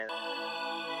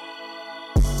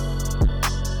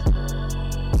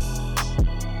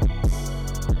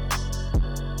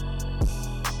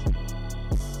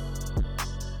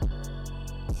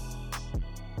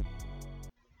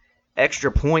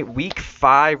Extra Point Week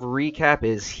 5 recap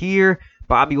is here.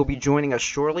 Bobby will be joining us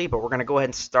shortly, but we're going to go ahead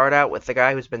and start out with the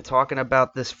guy who's been talking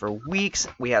about this for weeks.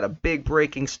 We had a big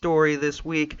breaking story this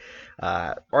week.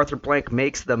 Arthur Blank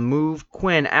makes the move.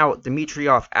 Quinn out,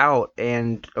 Dimitrov out,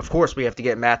 and of course we have to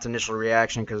get Matt's initial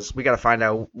reaction because we got to find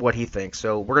out what he thinks.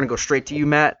 So we're going to go straight to you,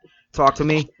 Matt. Talk to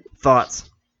me. Thoughts?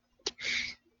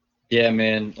 Yeah,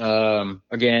 man.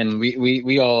 Again,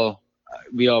 we all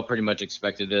pretty much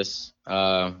expected this.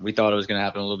 We thought it was going to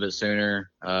happen a little bit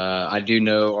sooner. I do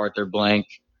know Arthur Blank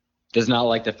does not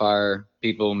like to fire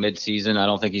people mid-season. I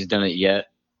don't think he's done it yet.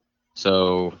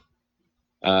 So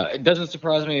it doesn't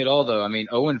surprise me at all, though. I mean,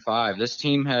 0-5. This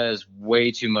team has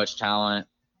way too much talent.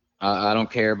 I don't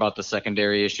care about the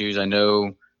secondary issues. I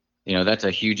know, that's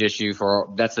a huge issue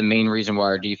that's the main reason why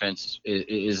our defense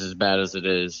is as bad as it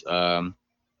is.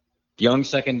 Young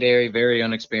secondary, very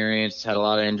unexperienced, had a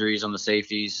lot of injuries on the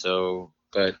safeties. So,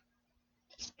 but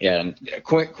yeah,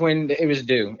 Quinn, it was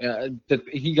due.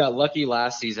 He got lucky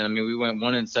last season. I mean, we went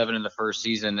 1-7 in the first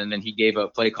season, and then he gave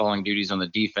up play calling duties on the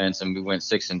defense, and we went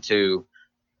 6-2.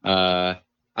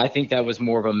 I think that was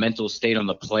more of a mental state on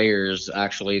the players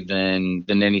actually than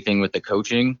anything with the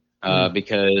coaching.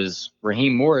 Because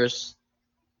Raheem Morris,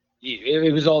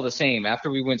 it was all the same.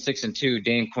 After we went 6-2,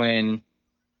 Dan Quinn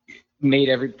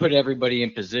put everybody in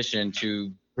position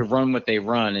to run what they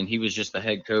run, and he was just the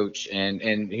head coach. And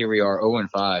here we are,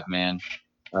 0-5, man.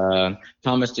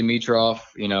 Thomas Dimitrov,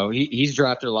 he's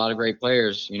drafted a lot of great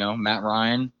players. Matt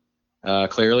Ryan,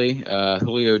 clearly,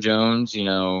 Julio Jones,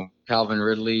 Calvin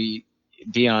Ridley,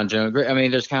 Deion Jones. I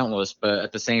mean, there's countless, but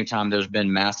at the same time, there's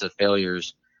been massive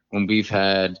failures when we've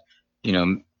had,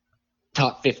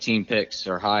 top 15 picks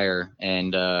or higher,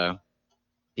 and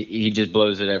he just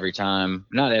blows it every time.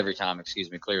 Not every time,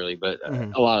 excuse me, clearly, but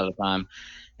a lot of the time.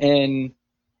 And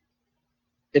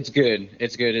it's good.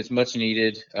 It's good. It's much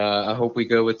needed. I hope we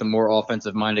go with the more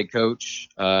offensive-minded coach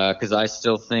because I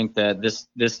still think that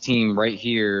this team right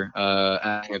here,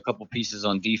 adding a couple pieces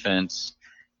on defense,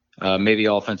 maybe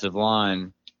offensive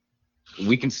line,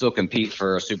 we can still compete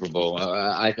for a Super Bowl.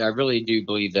 I really do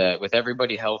believe that with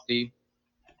everybody healthy,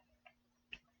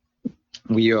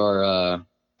 we are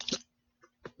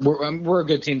we're a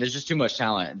good team. There's just too much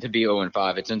talent to be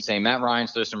 0-5. It's insane. Matt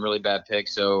Ryan's throws some really bad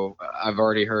picks, so I've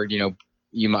already heard.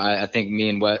 I think me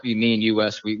and you,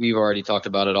 Wes, we've already talked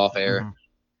about it off air.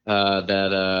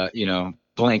 That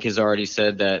Blank has already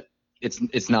said that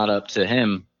it's not up to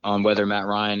him on whether Matt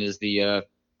Ryan is the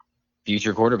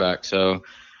future quarterback. So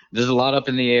there's a lot up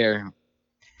in the air.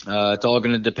 It's all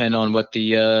going to depend on what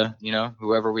the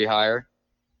whoever we hire.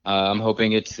 I'm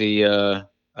hoping it's the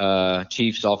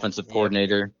Chiefs offensive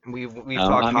coordinator. We've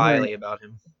talked highly about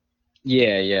him.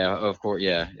 Yeah, of course.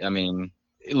 Yeah, I mean,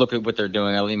 look at what they're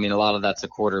doing. I mean, a lot of that's a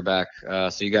quarterback, so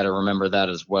you got to remember that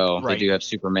as well. Right. They do have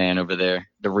Superman over there,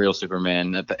 the real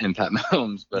Superman, in Pat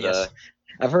Mahomes. But yes.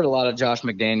 I've heard a lot of Josh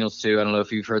McDaniels too. I don't know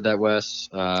if you've heard that, Wes.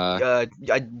 I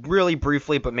really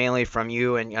briefly, but mainly from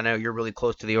you, and I know you're really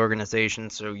close to the organization,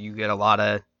 so you get a lot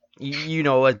of.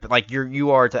 Like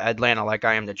you are to Atlanta, like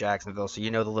I am to Jacksonville, so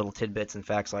you know the little tidbits and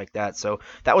facts like that. So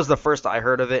that was the first I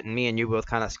heard of it, and me and you both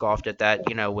kind of scoffed at that.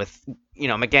 With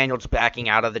McDaniels backing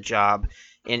out of the job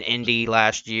in Indy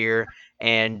last year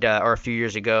and or a few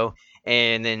years ago,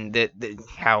 and then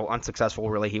how unsuccessful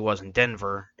really he was in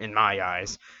Denver in my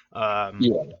eyes.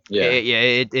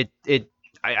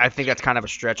 I think that's kind of a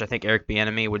stretch. I think Eric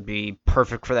Bieniemy would be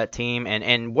perfect for that team.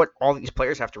 And what all these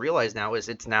players have to realize now is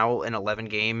it's now an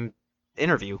 11-game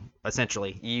interview,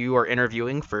 essentially. You are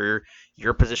interviewing for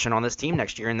your position on this team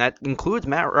next year, and that includes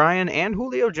Matt Ryan and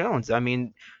Julio Jones. I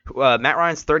mean, Matt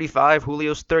Ryan's 35,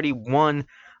 Julio's 31.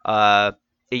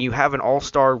 You have an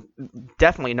all-star,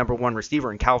 definitely number one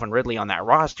receiver in Calvin Ridley on that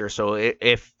roster. So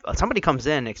if somebody comes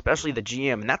in, especially the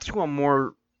GM, and that's who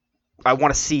I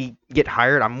want to see get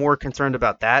hired. I'm more concerned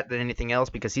about that than anything else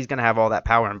because he's going to have all that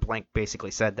power. And Blank basically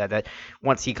said that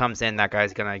once he comes in, that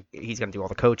guy's he's gonna do all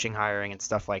the coaching, hiring, and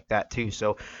stuff like that too.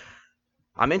 So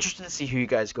I'm interested to see who you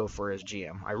guys go for as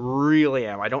GM. I really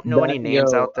am. I don't know any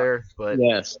names out there, but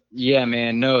yes, yeah,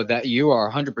 man. No, that you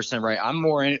are 100% right. I'm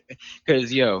more in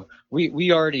because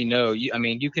we already know. I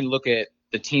mean, you can look at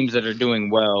the teams that are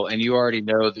doing well, and you already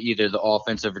know that either the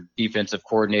offensive or defensive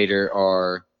coordinator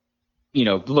are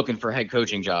looking for head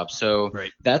coaching jobs. So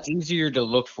That's easier to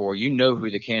look for. You know who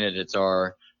the candidates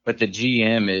are, but the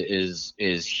GM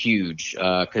is huge.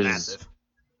 Because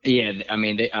I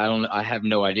mean, I have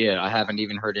no idea. I haven't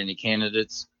even heard any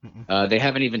candidates. They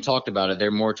haven't even talked about it.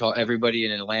 They're more everybody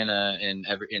in Atlanta and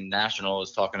in National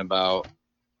is talking about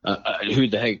who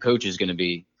the head coach is going to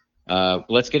be.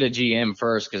 let's get a GM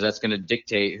first because that's going to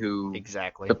dictate who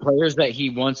Exactly. the players that he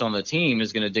wants on the team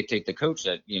is going to dictate the coach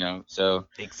that So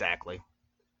Exactly.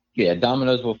 yeah,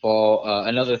 dominoes will fall.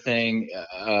 Another thing,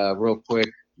 real quick,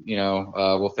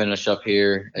 we'll finish up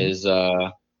here is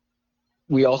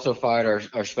we also fired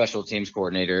our special teams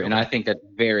coordinator, and I Okay. think that's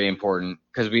very important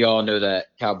because we all know that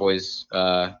Cowboys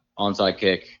onside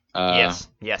kick. Yes.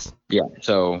 Yes. Yeah,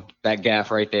 so that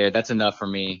gaff right there, that's enough for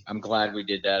me. I'm glad we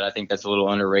did that. I think that's a little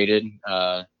underrated.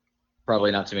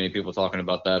 Probably not too many people talking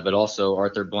about that, but also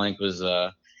Arthur Blank was.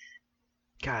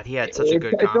 God, he had such a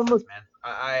good It's conference, almost. man.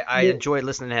 I enjoyed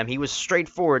listening to him. He was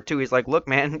straightforward too. He's like, "Look,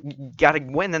 man, you got to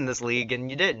win in this league, and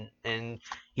you didn't." And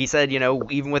he said,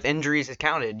 even with injuries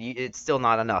counted, it's still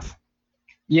not enough.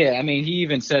 Yeah, I mean, he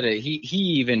even said it. He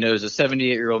even knows a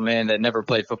 78-year-old man that never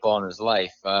played football in his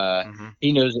life. Hmm.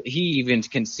 He knows. He even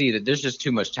can see that there's just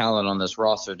too much talent on this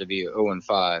roster to be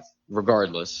 0-5,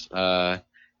 regardless.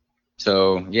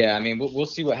 So yeah, I mean, we'll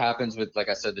see what happens with, like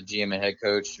I said, the GM and head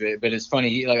coach. But it's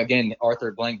funny, like again,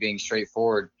 Arthur Blank being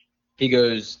straightforward. He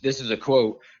goes, "This is a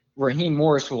quote. Raheem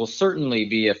Morris will certainly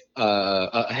be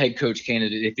a head coach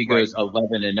candidate if he Right. goes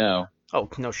 11-0." Oh,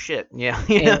 no shit. Yeah.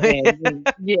 And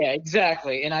yeah,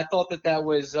 exactly. And I thought that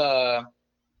was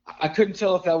I couldn't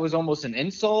tell if that was almost an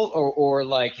insult or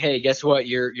like, hey, guess what?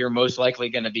 You're most likely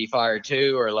going to be fired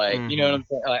too, or like, you know what Hmm. I'm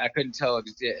saying? Like, I couldn't tell.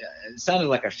 It sounded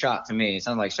like a shot to me. It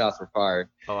sounded like shots were fired.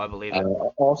 Oh, I believe Uh, it.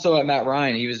 Also at Matt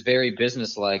Ryan, he was very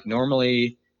businesslike.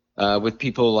 Normally, with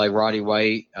people like Roddy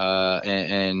White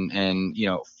and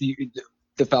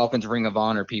the Falcons Ring of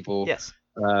Honor people, Yes.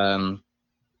 um,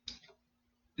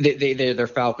 they're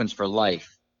Falcons for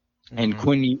life. And Hmm.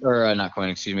 Quinn, or not Quinn,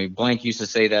 excuse me, Blank used to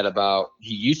say that about.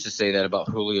 He used to say that about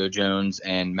Julio Jones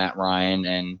and Matt Ryan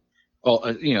and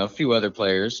a few other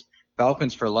players.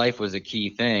 Falcons for life was a key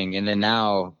thing, and then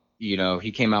now,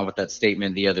 he came out with that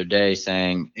statement the other day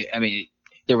saying, I mean,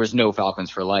 there was no Falcons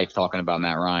for life talking about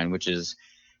Matt Ryan, which is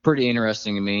pretty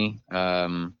interesting to me.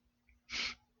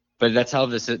 But that's how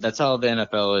that's how the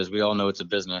NFL is. We all know it's a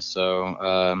business.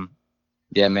 So,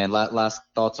 yeah, man. Last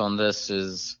thoughts on this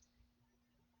is.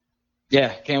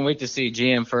 Yeah, can't wait to see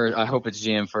GM first. I hope it's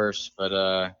GM first,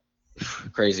 but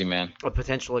crazy man. A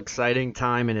potential exciting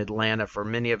time in Atlanta for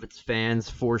many of its fans,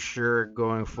 for sure,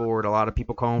 going forward. A lot of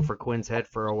people calling for Quinn's head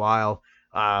for a while.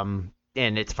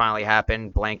 And it's finally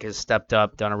happened. Blank has stepped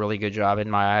up, done a really good job in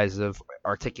my eyes of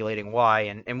articulating why,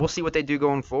 and we'll see what they do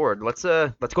going forward. Let's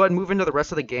go ahead and move into the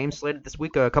rest of the game slated this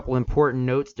week. A couple important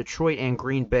notes: Detroit and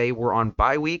Green Bay were on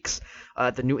bye weeks.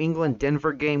 The New England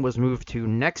Denver game was moved to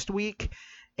next week,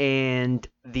 and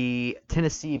the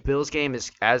Tennessee Bills game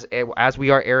is as we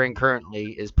are airing currently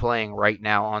is playing right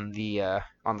now on the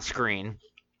screen.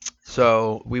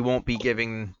 So we won't be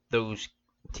giving those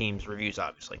teams reviews,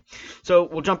 obviously. So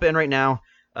we'll jump in right now.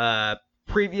 Uh,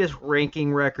 Previous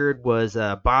ranking record was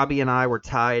Bobby and I were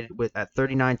tied with at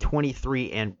 39,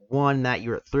 23, and 1. That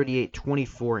year at 38,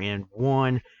 24, and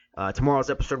 1. Tomorrow's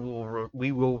episode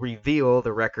we will reveal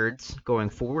the records going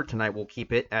forward. Tonight we'll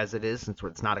keep it as it is since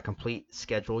it's not a complete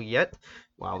schedule yet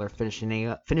while they're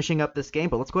finishing up this game.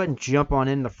 But let's go ahead and jump on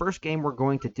in. The first game we're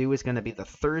going to do is going to be the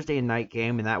Thursday night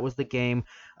game, and that was the game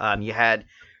you had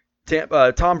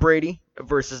Tom Brady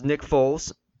versus Nick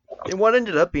Foles, in what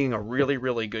ended up being a really,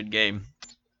 really good game.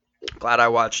 Glad I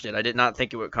watched it. I did not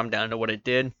think it would come down to what it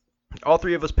did. All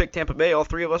three of us picked Tampa Bay. All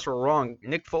three of us were wrong.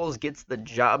 Nick Foles gets the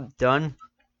job done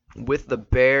with the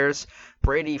Bears.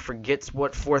 Brady forgets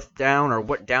what fourth down or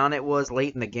what down it was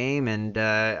late in the game, and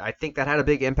I think that had a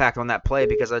big impact on that play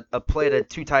because a play to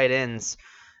two tight ends,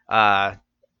 uh,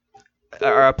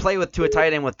 or a play to a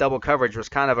tight end with double coverage was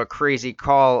kind of a crazy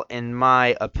call in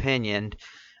my opinion.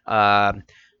 Uh,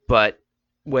 but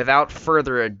without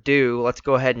further ado, let's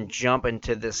go ahead and jump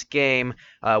into this game.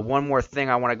 One more thing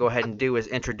I want to go ahead and do is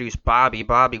introduce Bobby.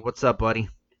 Bobby, what's up, buddy?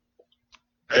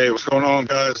 Hey, what's going on,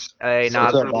 guys? Hey, What's Sorry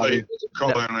not up, for the Bobby? late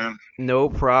call in, man. no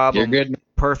You're problem. good. Man. Getting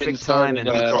Perfect started. timing.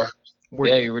 I'm in the car. We're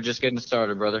Yeah, you were just getting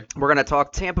started, brother. We're going to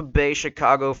talk Tampa Bay,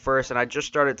 Chicago first, and I just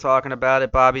started talking about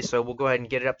it, Bobby, so we'll go ahead and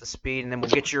get it up to speed, and then we'll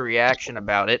get your reaction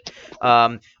about it.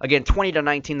 Again,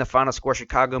 20-19, the final score.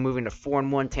 Chicago moving to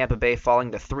 4-1. Tampa Bay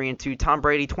falling to 3-2. Tom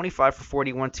Brady, 25 for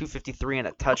 41, 253, and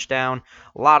a touchdown.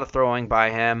 A lot of throwing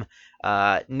by him.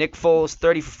 Nick Foles,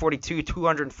 30 for 42,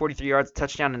 243 yards,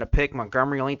 touchdown and a pick.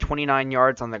 Montgomery only 29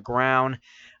 yards on the ground.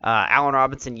 Allen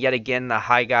Robinson, yet again, the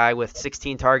high guy with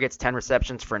 16 targets, 10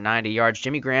 receptions for 90 yards.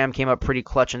 Jimmy Graham came up pretty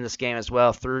clutch in this game as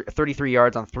well, 33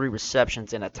 yards on 3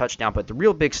 receptions and a touchdown. But the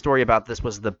real big story about this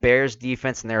was the Bears'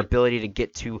 defense and their ability to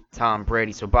get to Tom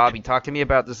Brady. So, Bobby, talk to me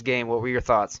about this game. What were your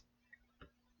thoughts?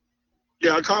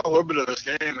 Yeah, I caught a little bit of this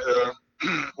game.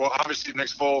 well, obviously Nick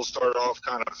Foles started off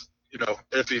kind of,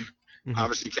 iffy. Mhm.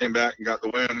 Obviously came back and got the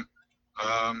win.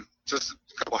 Just a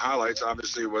couple of highlights,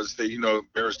 obviously, was the,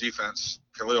 Bears defense.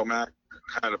 Khalil Mack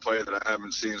had a play that I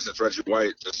haven't seen since Reggie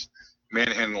White, just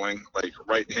manhandling, like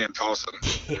right hand tossing,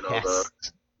 the Yes.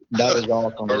 That was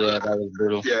awesome. Yeah, that was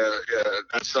brutal. yeah,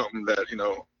 that's something that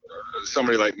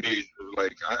somebody like me,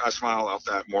 like I smile off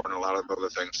that more than a lot of other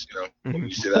things. When Mhm.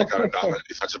 you see that kind of dominant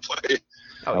defensive play,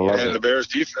 Oh I yeah. love and it. the Bears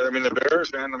defense. I mean, the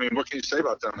Bears, man. I mean, what can you say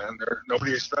about them, man?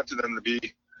 Nobody expected them to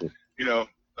be,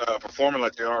 performing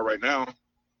like they are right now.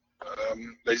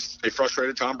 They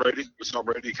frustrated Tom Brady. We saw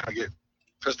Brady kind of get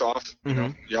pissed off,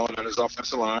 Mhm. yelling at his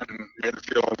offensive line and made him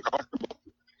feel uncomfortable.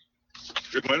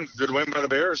 Good win by the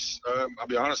Bears. I'll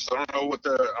be honest. I don't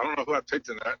know who I picked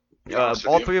in that. To be honest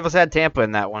with All you. three of us had Tampa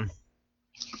in that one.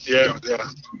 Yeah, yeah.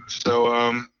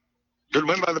 So, good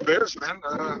win by the Bears, man.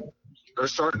 They're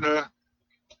starting to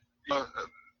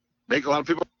make a lot of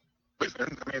people. I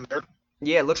mean, they're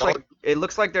Yeah, solid. it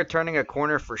looks like they're turning a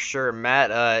corner for sure.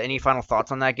 Matt, any final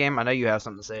thoughts on that game? I know you have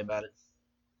something to say about it.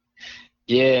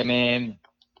 Yeah, man.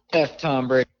 F Tom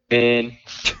Brady, man.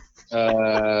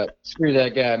 Screw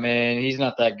that guy, man. He's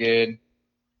not that good.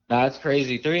 Nah, that's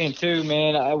crazy. 3-2,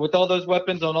 man. With all those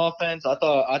weapons on offense,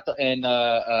 and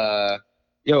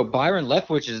yo, Byron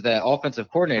Leftwich is that offensive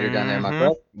coordinator down there, my Mhm.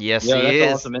 correct? Yes, Yo, he that's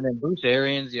is. awesome. And then Bruce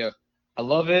Arians, yo, I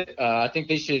love it. I think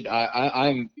they should.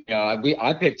 I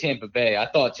picked Tampa Bay. I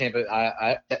thought Tampa.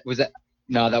 That was that.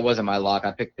 No, that wasn't my lock.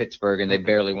 I picked Pittsburgh, and they Mm-mm.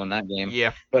 barely won that game.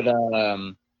 Yeah. But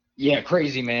yeah,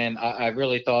 crazy, man. I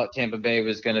really thought Tampa Bay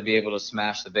was going to be able to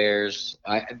smash the Bears.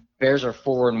 Bears are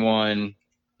 4-1.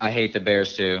 I hate the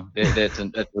Bears too. That's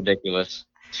ridiculous.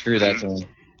 Screw that team.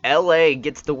 LA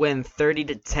gets the win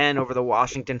 30-10 over the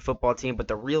Washington football team, but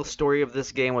the real story of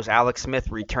this game was Alex Smith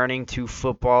returning to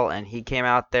football, and he came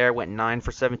out there, went 9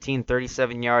 for 17,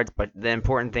 37 yards, but the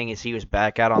important thing is he was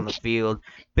back out on the field.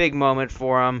 Big moment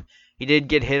for him. He did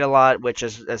get hit a lot, which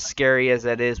is as scary as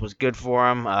that is, was good for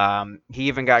him. He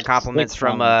even got compliments Six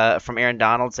times. from Aaron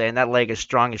Donald saying that leg is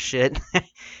strong as shit.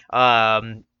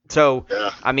 So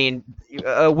Yeah. I mean,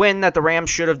 a win that the Rams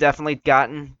should have definitely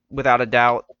gotten without a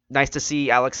doubt. Nice to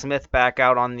see Alex Smith back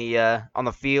out on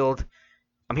the field.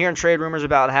 I'm hearing trade rumors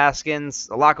about Haskins.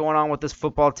 A lot going on with this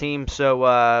football team.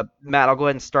 So Matt, I'll go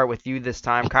ahead and start with you this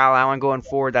time. Kyle Allen going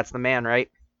forward. That's the man, right?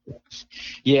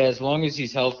 Yeah, as long as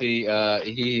he's healthy.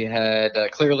 He had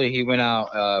clearly he went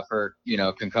out for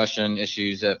concussion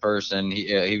issues at first, and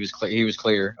he was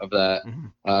clear of that. Mm-hmm.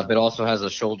 But also has a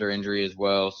shoulder injury as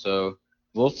well. So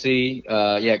we'll see.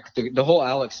 Yeah, the whole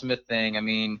Alex Smith thing. I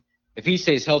mean, if he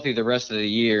stays healthy the rest of the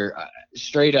year,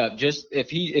 straight up, just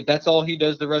if that's all he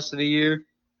does the rest of the year,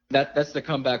 that's the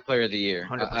comeback player of the year.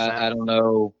 100%. I don't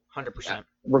know. 100%.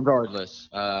 Regardless.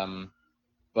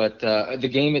 But the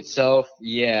game itself,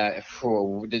 yeah,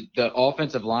 the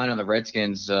offensive line on the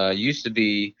Redskins used to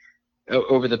be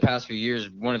over the past few years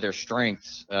one of their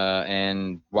strengths.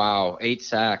 And wow, 8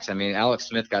 sacks. I mean, Alex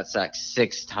Smith got sacked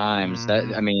 6 times.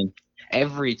 Mm-hmm. I mean,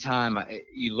 every time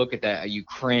you look at that, you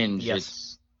cringe.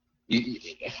 Yes.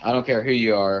 I don't care who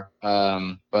you are.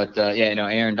 But yeah,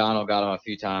 Aaron Donald got him a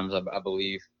few times, I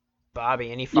believe.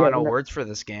 Bobby, any Yeah, final words for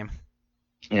this game?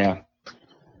 yeah.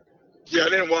 Yeah, I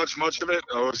didn't watch much of it.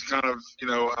 I was kind of,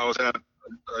 I was at,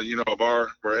 a bar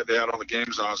where they had all the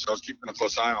games on, so I was keeping a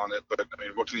close eye on it. But I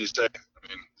mean, what can you say? I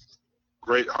mean,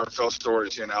 great heartfelt story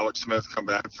seeing Alex Smith come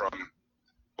back from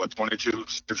 22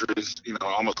 surgeries,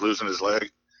 almost losing his leg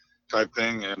type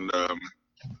thing, and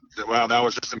wow, that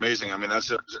was just amazing. I mean, that's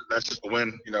just a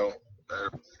win,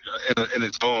 in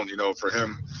its own, for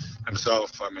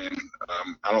himself. I mean,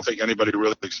 I don't think anybody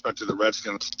really expected the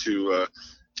Redskins to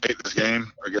take this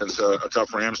game against a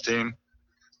tough Rams team.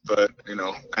 But you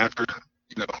know, after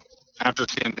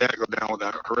seeing Dak go down with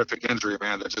that horrific injury,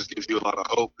 man, that just gives you a lot of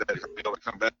hope that he'll be able to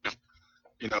come back,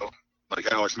 you know, like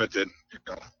Alex Smith did,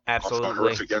 off a Absolutely.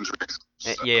 horrific injury.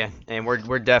 So, Yeah, and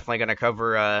we're definitely gonna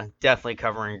cover definitely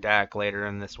covering Dak later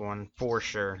in this one for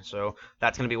sure. So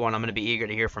that's gonna be one I'm gonna be eager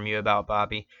to hear from you about,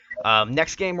 Bobby.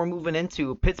 Next game we're moving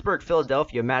into Pittsburgh,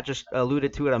 Philadelphia. Matt just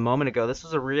alluded to it a moment ago. This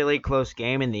was a really close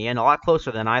game in the end, a lot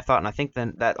closer than I thought, and I think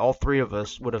that all three of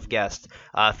us would have guessed.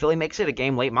 Philly makes it a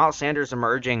game late. Miles Sanders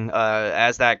emerging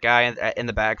as that guy in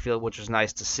the backfield, which was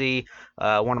nice to see.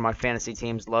 One of my fantasy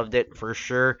teams loved it for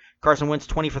sure. Carson Wentz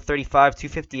 20 for 35,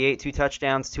 258, 2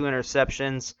 touchdowns, 2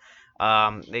 interceptions.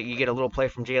 You get a little play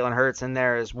from Jalen Hurts in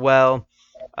there as well.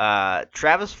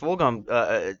 Travis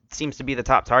Fulgham seems to be the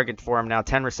top target for him now.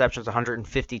 10 receptions,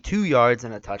 152 yards,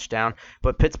 and a touchdown.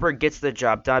 But Pittsburgh gets the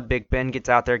job done. Big Ben gets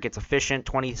out there, gets efficient,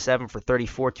 27 for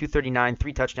 34, 239,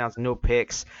 3 touchdowns, no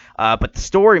picks. But the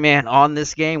story, man, on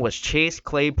this game was Chase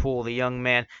Claypool, the young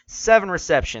man. 7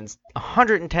 receptions,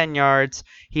 110 yards.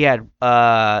 He had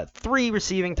 3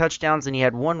 receiving touchdowns, and he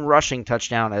had 1 rushing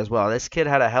touchdown as well. This kid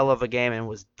had a hell of a game and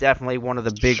was definitely one of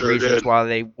the big Sure reasons did. why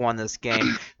they won this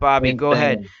game. Bobby, go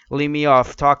ahead. Insane. Lead me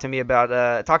off. Talk to me about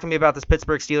this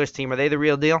Pittsburgh Steelers team. Are they the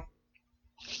real deal?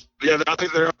 Yeah, I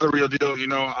think they're the real deal.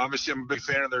 Obviously I'm a big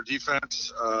fan of their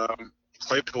defense.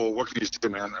 Claypool, what can you do,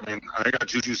 man? I mean, I got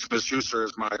Juju Smith-Schuster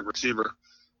as my receiver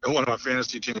in one of my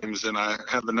fantasy teams, and I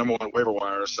have the number 1 waiver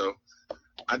wire. So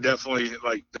I definitely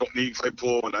don't need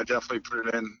Claypool, and I definitely put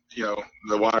it in,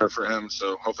 the wire for him.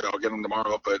 So hopefully I'll get him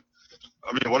tomorrow. But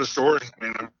I mean, what a story! I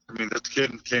mean, this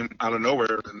kid came out of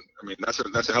nowhere, and I mean, that's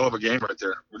a hell of a game right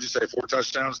there. Would you say 4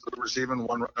 touchdowns, 3 receiving,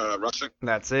 1 rushing?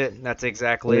 That's it. That's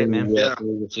exactly it, man. Yeah,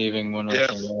 3 receiving, 1 Yeah.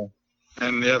 rushing.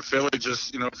 And Philly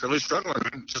just, Philly's struggling,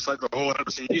 man, just like the whole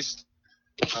NFC East.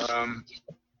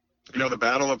 The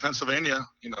Battle of Pennsylvania,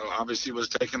 obviously was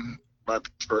taken by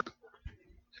Pittsburgh,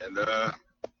 and they're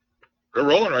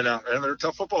rolling right now, and they're a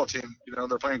tough football team.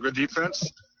 They're playing good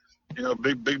defense.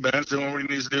 Big Ben's doing what he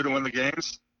needs to do to win the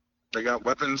games. They got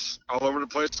weapons all over the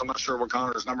place. I'm not sure what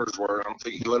Connor's numbers were. I don't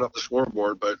think he lit up the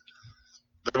scoreboard, but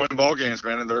they're winning ball games,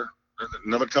 man, and they're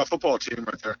another tough football team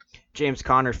right there. James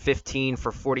Conner, 15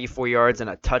 for 44 yards and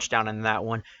a touchdown in that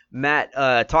one. Matt,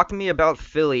 talk to me about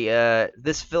Philly.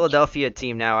 This Philadelphia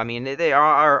team now, I mean, they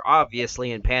are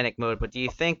obviously in panic mode, but do you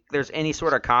think there's any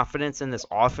sort of confidence in this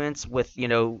offense with,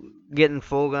 getting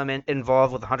Fulgham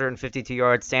involved with 152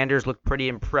 yards? Sanders looked pretty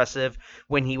impressive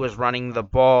when he was running the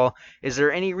ball. Is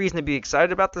there any reason to be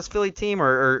excited about this Philly team,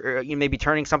 or maybe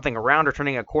turning something around or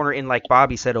turning a corner in, like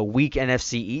Bobby said, a weak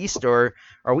NFC East, or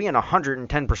are we in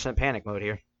 110% panic mode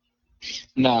here?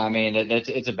 No, I mean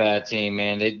it's a bad team,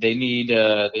 man. They need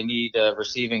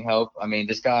receiving help. I mean,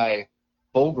 this guy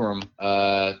Fulgham,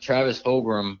 Travis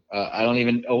Fulgham. I don't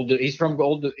even He's from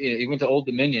He went to Old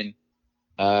Dominion.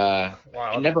 Wow.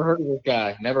 I never heard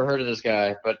of this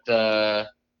guy. But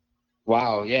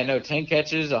wow, yeah, no, 10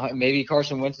 catches. Maybe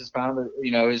Carson Wentz has found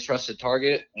his trusted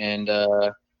target, and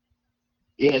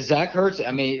yeah, Zach Ertz.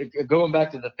 I mean, going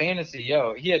back to the fantasy,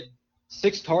 he had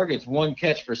 6 targets, 1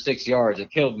 catch for 6 yards. It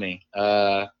killed me.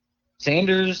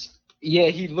 Sanders, yeah,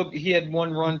 he had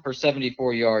 1 run for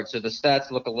 74 yards. So the stats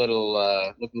look a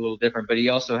little different, but he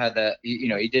also had that,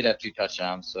 he did have 2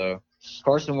 touchdowns. So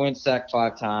Carson Wentz sacked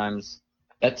 5 times.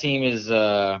 That team is,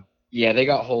 they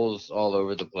got holes all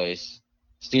over the place.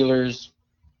 Steelers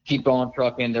keep on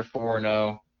trucking. They're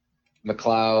 4-0.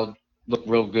 McLeod looked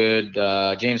real good.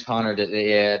 James Conner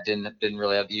didn't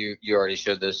really have, you already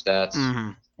showed those stats. Mm-hmm.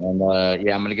 And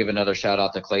I'm going to give another shout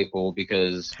out to Claypool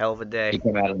because Hell of a day. he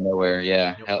came out of nowhere.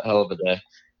 Yeah, hell of a day.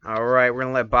 All right, we're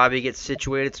going to let Bobby get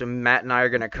situated, so Matt and I are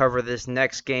going to cover this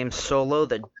next game solo,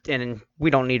 and we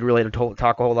don't need really to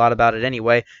talk a whole lot about it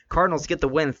anyway. Cardinals get the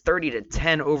win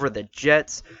 30-10 over the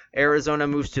Jets. Arizona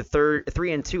moves to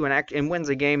 3-2 and wins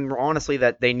a game, honestly,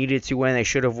 that they needed to win. They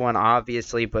should have won,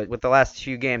 obviously, but with the last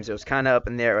few games, it was kind of up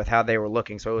in the air with how they were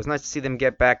looking, so it was nice to see them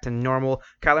get back to normal.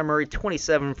 Kyler Murray,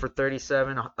 27 for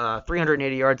 37,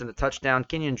 380 yards and a touchdown.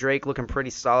 Kenyon Drake looking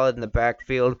pretty solid in the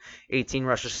backfield, 18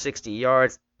 rushes, 60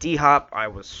 yards. D-Hop, I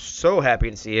was so happy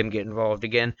to see him get involved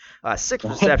again. 6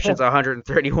 receptions,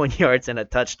 131 yards, and a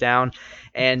touchdown.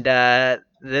 And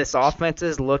this offense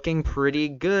is looking pretty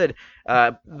good.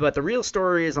 But the real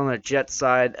story is on the Jets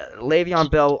side. Le'Veon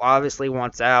Bell obviously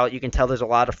wants out. You can tell there's a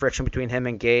lot of friction between him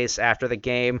and Gase after the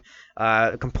game,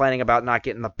 complaining about not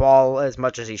getting the ball as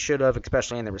much as he should have,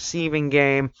 especially in the receiving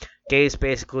game. Gase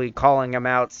basically calling him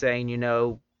out, saying,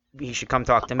 he should come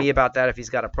talk to me about that if he's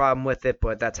got a problem with it,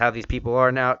 but that's how these people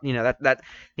are now. That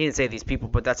he didn't say these people,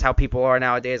 but that's how people are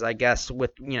nowadays, I guess,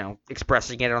 with,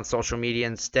 expressing it on social media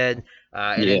instead.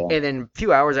 And then a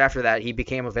few hours after that, he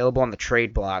became available on the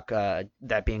trade block,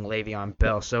 that being Le'Veon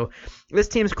Bell. So this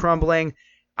team's crumbling.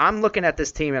 I'm looking at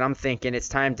this team and I'm thinking it's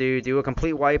time to do a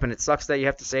complete wipe, and it sucks that you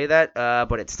have to say that,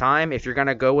 but it's time. If you're going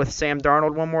to go with Sam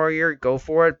Darnold one more year, go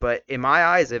for it. But in my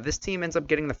eyes, if this team ends up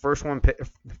getting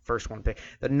the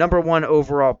number 1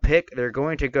 overall pick, they're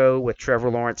going to go with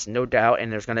Trevor Lawrence, no doubt,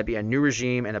 and there's going to be a new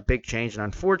regime and a big change. And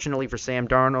unfortunately for Sam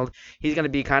Darnold, he's going to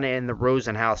be kind of in the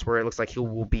Rosen house where it looks like he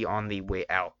will be on the way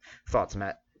out. Thoughts,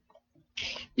 Matt?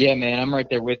 Yeah, man, I'm right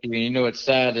there with you. And what's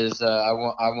sad is I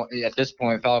want at this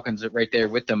point Falcons are right there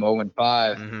with them 0-5.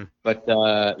 Mm-hmm. But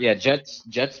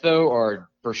Jets though are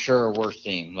for sure a worse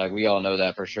team. Like we all know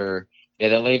that for sure. Yeah,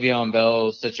 that Le'Veon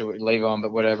Bell situation, Le'Veon,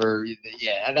 but whatever.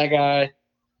 Yeah, that guy.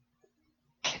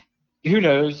 Who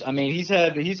knows? I mean, I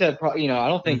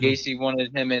don't think Hmm. Gacy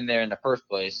wanted him in there in the first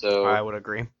place. So I would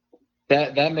agree.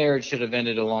 that marriage should have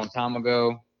ended a long time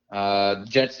ago.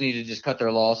 Jets need to just cut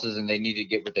their losses, and they need to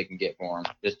get what they can get for him.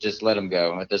 Just let him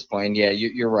go at this point. And yeah,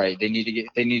 you're right. They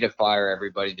need to fire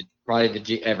everybody.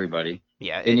 Everybody.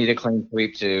 Yeah, They need a clean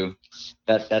sweep too.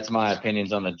 That's my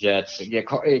opinions on the Jets. Yeah,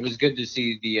 it was good to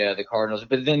see the Cardinals,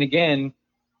 but then again,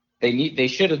 they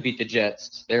should have beat the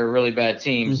Jets. They're a really bad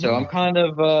team. So I'm kind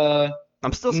of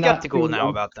I'm still not skeptical too. now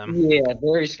about them. Yeah,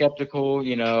 very skeptical.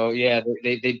 Yeah,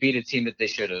 they beat a team that they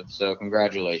should have. So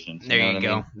congratulations. You There know you what I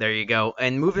go. mean? There you go.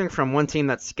 And moving from one team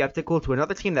that's skeptical to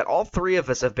another team that all three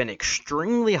of us have been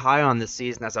extremely high on this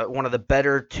season as one of the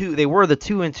better two. They were the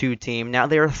 2-2 team. Now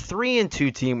they are a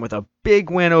 3-2 team with a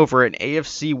big win over an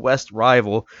AFC West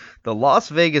rival. The Las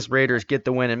Vegas Raiders get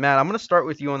the win. And Matt, I'm going to start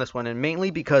with you on this one, and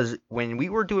mainly because when we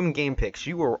were doing game picks,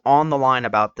 you were on the line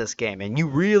about this game, and you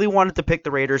really wanted to pick the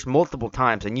Raiders multiple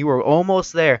times, and you were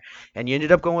almost there, and you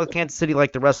ended up going with Kansas City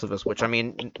like the rest of us, which I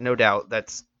mean, no doubt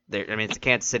it's the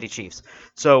Kansas City Chiefs.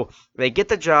 So they get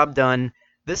the job done.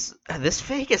 This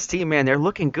Vegas team, man, they're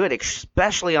looking good,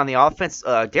 especially on the offense.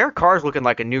 Derek Carr's looking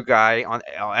like a new guy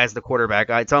as the quarterback.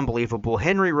 It's unbelievable.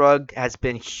 Henry Rugg has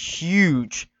been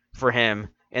huge for him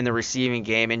in the receiving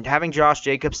game, and having Josh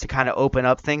Jacobs to kind of open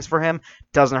up things for him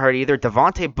doesn't hurt either.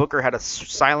 Devontae Booker had a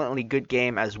silently good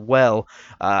game as well,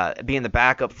 being the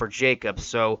backup for Jacobs.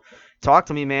 So talk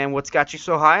to me, man. What's got you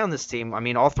so high on this team? I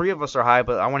mean, all three of us are high,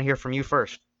 but I want to hear from you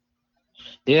first.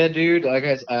 Yeah, dude. Like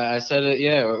I said it.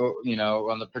 Yeah,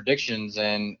 on the predictions,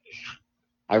 and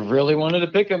I really wanted to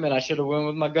pick them, and I should have went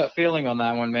with my gut feeling on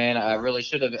that one, man. I really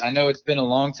should have. I know it's been a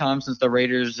long time since the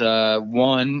Raiders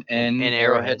won In in Arrowhead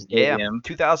Arrowhead, yeah, Stadium,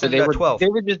 so they 2012.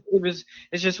 were just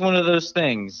it's just one of those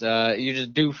things. You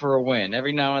just due for a win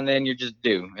every now and then. You're just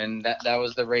due, and that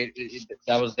was the rate.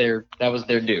 That was their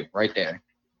due right there.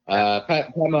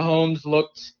 Pat Mahomes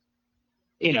looked,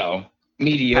 you know, Pat,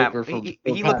 mediocre for he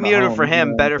looked Pat mediocre for Mahomes. You know him,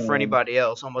 what I'm better for saying? anybody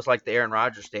else, almost like the Aaron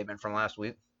Rodgers statement from last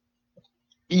week.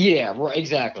 Yeah, right,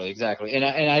 exactly. And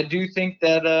I do think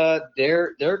that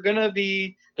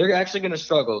they're actually gonna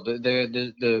struggle.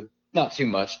 The not too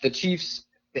much. The Chiefs,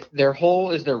 their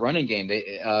hole is their running game.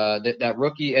 That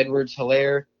rookie Edwards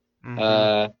Hilaire, Hmm.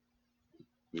 uh,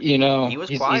 He was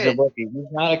he's a quiet. rookie.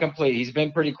 He's not a complete. He's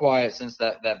been pretty quiet since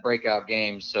that breakout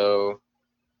game. So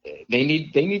they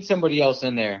need somebody else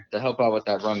in there to help out with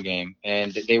that run game.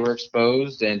 And they were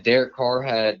exposed. And Derek Carr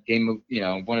had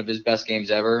one of his best games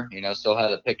ever. Still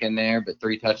had a pick in there, but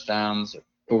 3 touchdowns,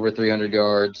 over 300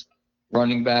 yards.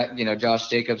 Running back, Josh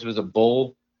Jacobs was a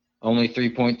bull, only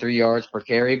 3.3 yards per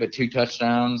carry, but 2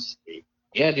 touchdowns.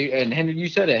 Yeah, dude. And Henry, you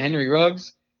said it. Henry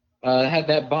Ruggs had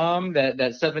that bomb, that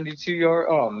 72-yard.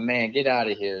 Oh man, get out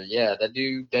of here. Yeah, that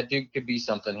dude could be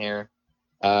something here.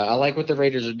 I like what the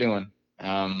Raiders are doing.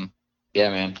 Um,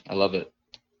 yeah, man, I love it.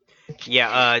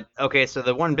 Yeah, okay, so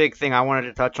the one big thing I wanted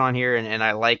to touch on here, and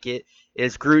I like it,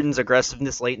 is Gruden's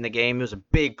aggressiveness late in the game. It was a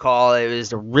big call. It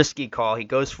was a risky call. He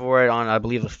goes for it on, I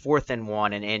believe, a 4th and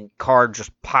 1, and Carr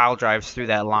just pile drives through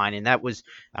that line. And that was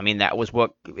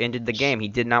what ended the game. He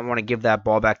did not want to give that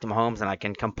ball back to Mahomes, and I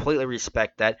can completely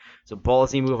respect that. It's a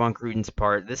ballsy move on Gruden's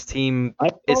part. This team I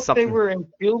is thought they something. were in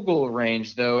field goal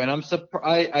range though, and I'm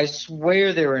surprised. I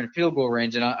swear they were in field goal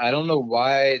range, and I don't know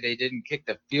why they didn't kick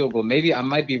the field goal. Maybe I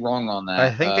might be wrong on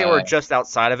I that. think they were just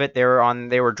outside of it. They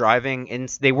were driving in.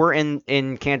 They were in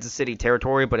Kansas City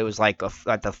territory, but it was like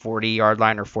at the 40-yard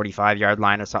line or 45-yard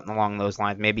line or something along those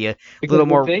lines. Maybe a Because little if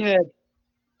more. they had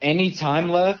any time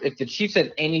left, if the Chiefs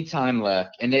had any time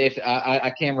left, and if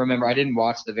I can't remember, I didn't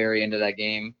watch the very end of that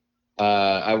game.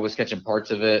 I was catching parts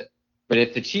of it, but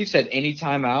if the Chiefs had any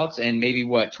timeouts and maybe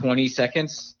 20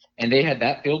 seconds, and they had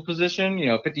that field position,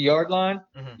 50-yard line,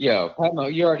 Mhm.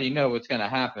 You already know what's gonna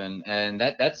happen, and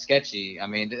that's sketchy. I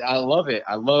mean, I love it.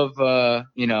 I love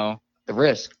the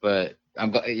risk, but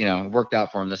it worked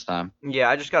out for him this time. Yeah,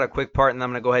 I just got a quick part, and then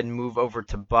I'm gonna go ahead and move over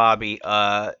to Bobby.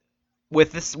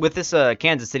 With this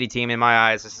Kansas City team, in my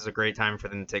eyes, this is a great time for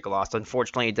them to take a loss.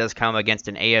 Unfortunately, it does come against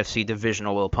an AFC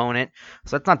divisional opponent,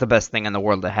 so that's not the best thing in the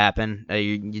world to happen.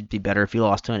 You'd be better if you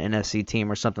lost to an NFC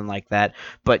team or something like that.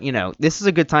 But this is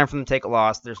a good time for them to take a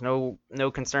loss. There's no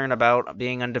concern about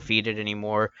being undefeated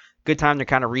anymore. good time to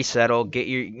kind of resettle. Get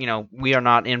we are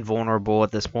not invulnerable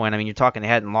at this point. I mean, you're talking they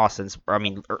hadn't lost since,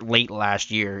 late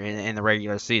last year in the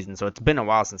regular season. So it's been a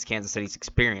while since Kansas City's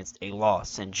experienced a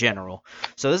loss in general.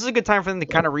 So this is a good time for them to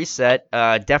kind of reset.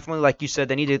 Definitely, like you said,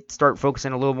 they need to start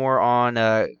focusing a little more on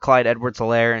Clyde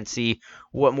Edwards-Helaire and see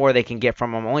what more they can get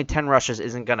from him. Only 10 rushes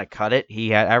isn't going to cut it. He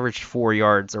had averaged 4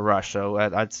 yards a rush, so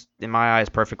that's, in my eyes,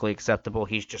 perfectly acceptable.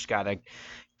 He's just got to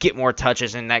get more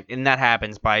touches, and that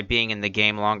happens by being in the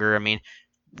game longer. I mean,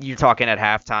 you're talking at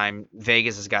halftime,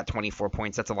 Vegas has got 24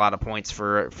 points. That's a lot of points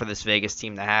for this Vegas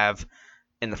team to have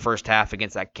in the first half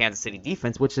against that Kansas City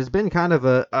defense, which has been kind of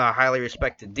a highly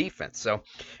respected defense. So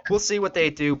we'll see what they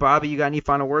do. Bobby, you got any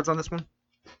final words on this one?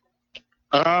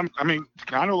 I mean,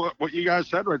 kind of what you guys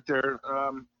said right there.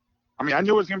 I mean, I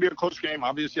knew it was going to be a close game.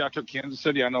 Obviously, I took Kansas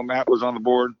City. I know Matt was on the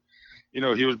board. He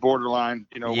was borderline,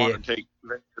 wanting to take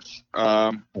Raiders.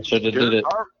 I should have did it.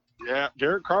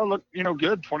 Derek Carr looked,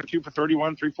 good. 22 for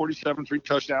 31, 347, 3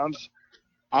 touchdowns.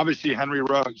 Obviously, Henry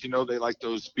Ruggs, they like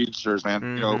those speedsters, man.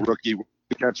 Mm-hmm. Rookie 2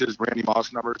 catches, Randy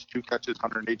Moss numbers, 2 catches,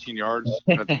 118 yards.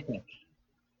 I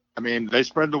mean, they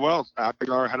spread the wealth.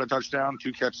 Aguilar had a touchdown,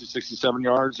 2 catches, 67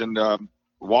 yards, and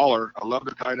Waller. I love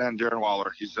the tight end, Darren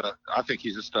Waller. I think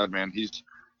he's a stud, man. He's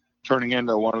turning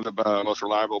into one of the most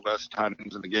reliable, best tight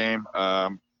ends in the game.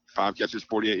 5 catches,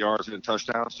 48 yards, and a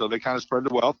touchdown. So they kind of spread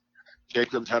the wealth.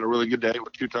 Jacobs had a really good day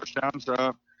with 2 touchdowns.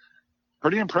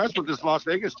 Pretty impressed with this Las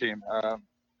Vegas team.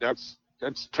 That's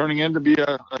turning in to be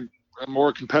a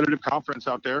more competitive conference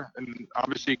out there. And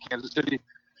obviously Kansas City,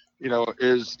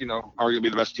 is arguably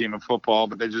the best team in football,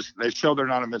 but they show they're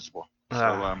not invincible.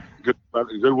 So good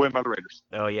win by the Raiders.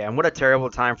 Oh, yeah, and what a terrible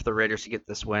time for the Raiders to get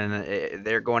this win.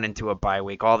 They're going into a bye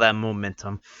week, all that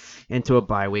momentum into a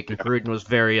bye week, and Gruden was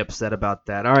very upset about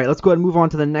that. All right, let's go ahead and move on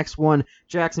to the next one.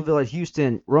 Jacksonville at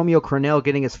Houston. Romeo Crennel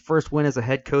getting his first win as a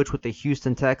head coach with the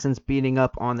Houston Texans, beating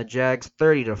up on the Jags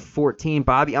 30-14.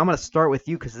 Bobby, I'm going to start with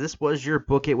you because this was your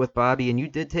book it with Bobby, and you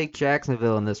did take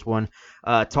Jacksonville in this one.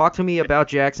 Talk to me about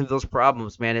Jacksonville's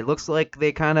problems, man. It looks like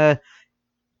they kind of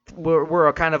were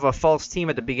a kind of a false team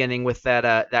at the beginning with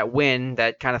that win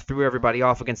that kind of threw everybody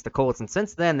off against the Colts, and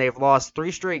since then they've lost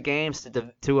 3 straight games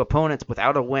to opponents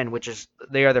without a win, which is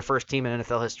they are the first team in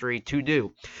NFL history to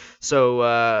do.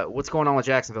 So what's going on with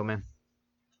Jacksonville, man?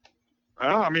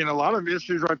 Well, I mean, a lot of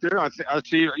issues right there. I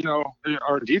see,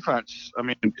 our defense. I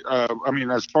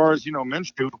mean, as far as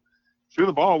Minshew threw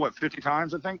the ball 50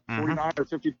 times, I think, 49 or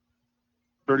 50,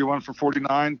 31 for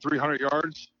 49, 300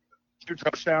 yards. 2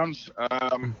 touchdowns.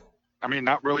 I mean,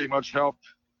 not really much help,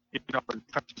 the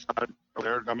defensive side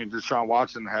there. I mean, Deshaun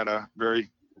Watson had a very,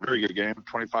 very good game,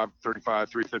 25, 35,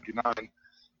 359,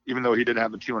 even though he did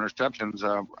have the 2 interceptions.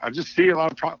 I just see a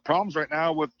lot of problems right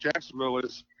now with Jacksonville.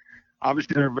 Is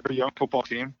obviously they're a very young football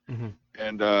team,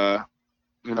 and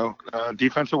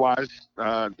defensive-wise,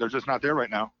 they're just not there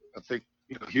right now. I think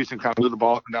Houston kind of moved the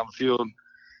ball up and down the field,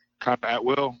 kind of at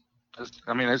will.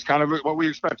 It's kind of what we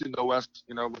expected in the West,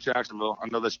 with Jacksonville. I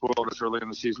know they spoiled us early in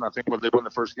the season. I think they won the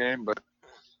first game, but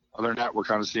other than that, we're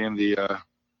kind of seeing the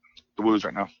woos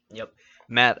right now. Yep.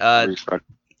 Matt,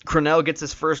 Crennel gets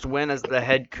his first win as the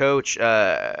head coach.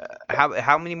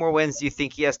 How many more wins do you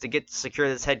think he has to get to secure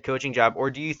this head coaching job,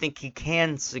 or do you think he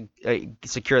can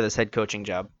secure this head coaching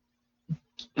job?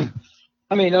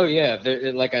 I mean,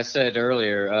 like I said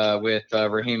earlier with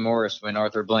Raheem Morris, when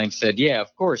Arthur Blank said, yeah,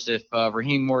 of course, if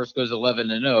Raheem Morris goes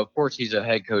 11-0, of course he's a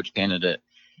head coach candidate.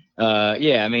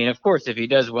 I mean, of course, if he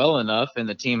does well enough and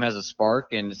the team has a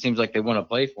spark and it seems like they want to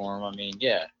play for him, I mean,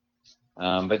 yeah.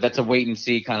 But that's a wait and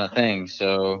see kind of thing.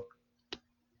 So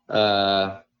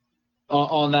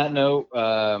on that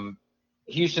note,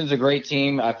 Houston's a great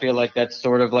team. I feel like that's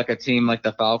sort of like a team like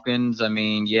the Falcons. I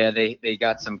mean, yeah, they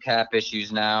got some cap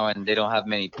issues now and they don't have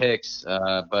many picks,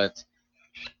 but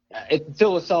it's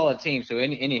still a solid team. So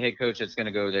any head coach that's going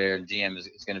to go there, GM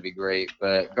is going to be great.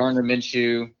 But Gardner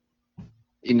Minshew,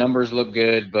 the numbers look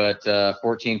good, but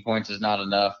 14 points is not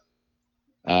enough.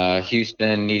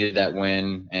 Houston needed that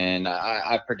win, and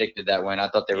I predicted that win. I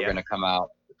thought they were going to come out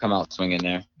swinging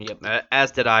there. Yep,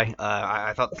 as did I.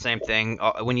 I thought the same thing.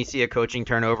 When you see a coaching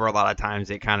turnover, a lot of times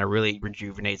it kind of really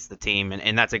rejuvenates the team,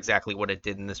 and that's exactly what it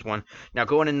did in this one. Now,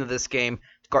 going into this game,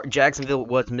 Jacksonville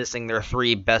was missing their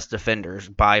 3 best defenders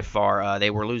by far.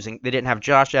 They were losing. They didn't have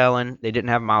Josh Allen. They didn't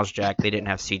have Miles Jack. They didn't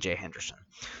have C.J. Henderson.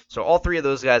 So all 3 of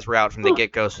those guys were out from the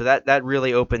get-go. So that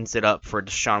really opens it up for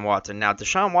Deshaun Watson. Now,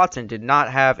 Deshaun Watson did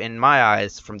not have, in my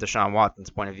eyes, from Deshaun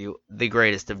Watson's point of view, the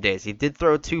greatest of days. He did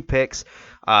throw 2 picks.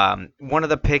 One of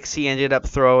the picks he ended up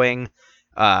throwing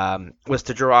was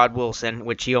to Gerard Wilson,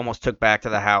 which he almost took back to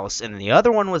the house, and the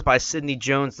other one was by Sidney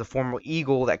Jones, the former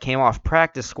Eagle that came off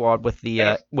practice squad with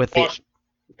the with the.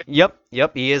 Yep,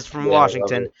 he is from Yeah, I love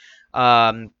Washington.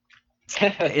 Um,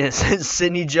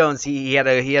 Sidney Jones, he had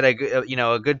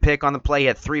a good pick on the play. He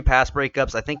had 3 pass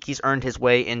breakups. I think he's earned his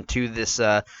way into this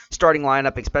starting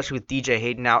lineup, especially with DJ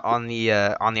Hayden out on the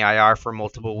IR for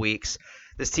multiple weeks.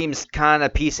 This team's kind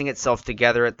of piecing itself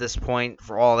together at this point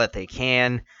for all that they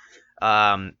can.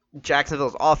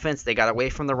 Jacksonville's offense, they got away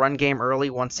from the run game early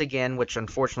once again, which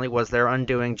unfortunately was their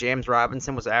undoing. James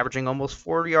Robinson was averaging almost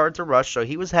 40 yards a rush, so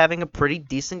he was having a pretty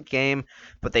decent game,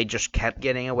 but they just kept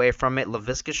getting away from it.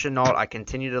 Laviska Shenault, I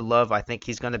continue to love. I think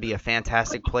he's going to be a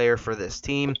fantastic player for this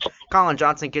team. Colin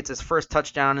Johnson gets his first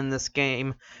touchdown in this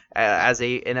game as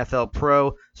a NFL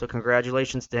pro, so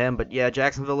congratulations to him. But yeah,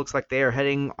 Jacksonville looks like they are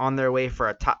heading on their way for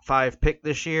a top 5 pick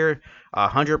this year.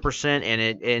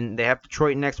 100%, and they have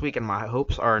Detroit next week, and my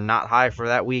hopes are not high for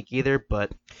that week either,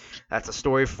 but that's a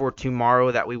story for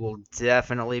tomorrow that we will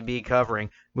definitely be covering.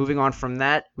 Moving on from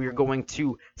that, we are going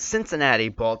to Cincinnati,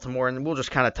 Baltimore, and we'll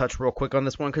just kind of touch real quick on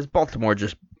this one because Baltimore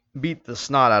just beat the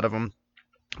snot out of them.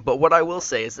 But what I will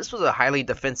say is this was a highly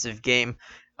defensive game.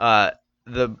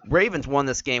 The Ravens won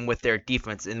this game with their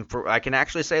defense, and I can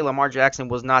actually say Lamar Jackson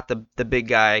was not the big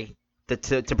guy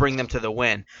to bring them to the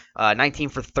win. 19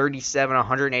 for 37,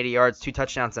 180 yards, 2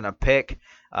 touchdowns, and a pick.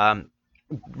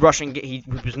 Rushing, he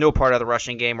was no part of the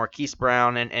rushing game. Marquise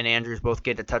Brown and Andrews both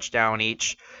get a touchdown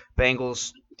each.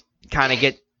 Bengals kind of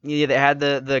get, they had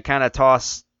the kind of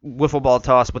wiffle ball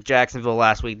toss with Jacksonville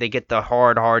last week. They get the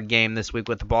hard game this week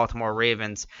with the Baltimore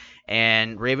Ravens.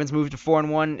 And Ravens moved to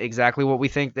 4-1, exactly what we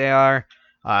think they are.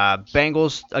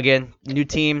 Bengals, again, new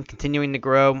team, continuing to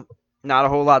grow. Not a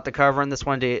whole lot to cover in this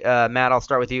one. Matt, I'll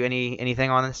start with you. Anything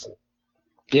on this?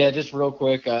 Yeah, just real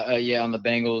quick. On the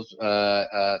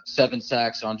Bengals, 7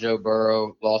 sacks on Joe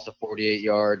Burrow, loss of 48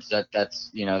 yards.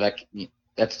 That's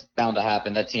bound to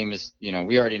happen. That team is,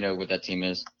 we already know what that team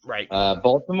is. Right.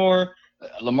 Baltimore,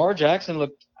 Lamar Jackson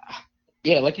looked.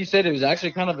 Yeah, like you said, it was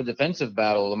actually kind of a defensive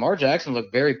battle. Lamar Jackson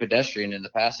looked very pedestrian in the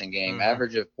passing game.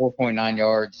 Average of 4.9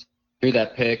 yards through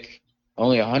that pick.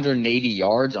 Only 180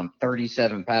 yards on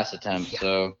 37 pass attempts.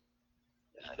 So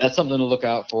that's something to look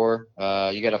out for.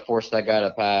 You got to force that guy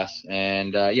to pass.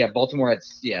 And, Baltimore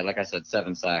had, like I said,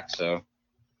 7 sacks. So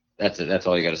that's it. That's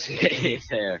all you got to see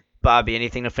there. Bobby,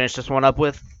 anything to finish this one up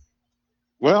with?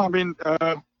 Well, they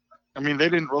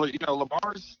didn't really,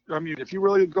 Lamar's, if you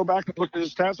really go back and look at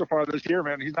his stats so far this year,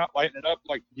 man, he's not lighting it up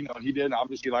like, he did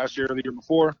obviously last year or the year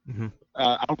before. Mm-hmm.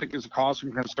 I don't think it's a cause for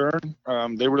concern.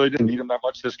 They really didn't need him that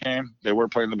much this game. They were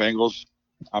playing the Bengals.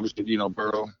 Obviously,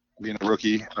 Burrow being a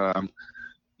rookie,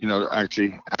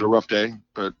 actually had a rough day.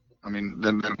 But,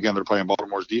 then again, they're playing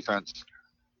Baltimore's defense.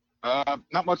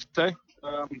 Not much to say.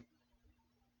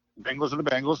 Bengals are the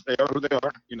Bengals. They are who they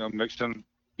are. Mixon,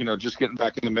 just getting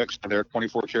back in the mix. They're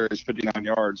 24 carries, 59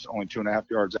 yards, only 2.5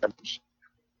 yards average.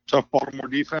 Tough Baltimore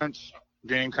defense.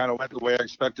 Game kind of went the way I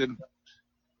expected.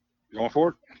 Going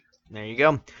forward. There you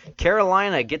go.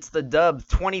 Carolina gets the dub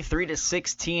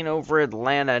 23-16 over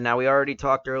Atlanta. Now, we already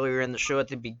talked earlier in the show at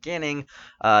the beginning.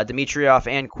 Dimitroff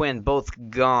and Quinn both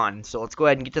gone. So let's go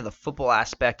ahead and get to the football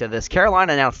aspect of this.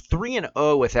 Carolina now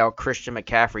 3-0 without Christian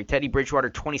McCaffrey. Teddy Bridgewater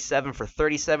 27 for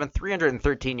 37,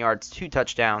 313 yards, 2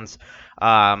 touchdowns.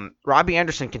 Robbie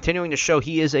Anderson continuing to show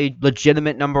he is a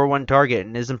legitimate number 1 target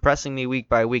and is impressing me week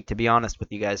by week, to be honest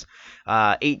with you guys.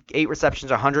 8 receptions,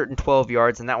 112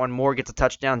 yards, and that one Moore gets a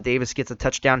touchdown. Davis gets a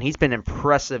touchdown. He's been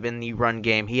impressive in the run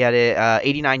game. He had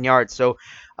 89 yards. So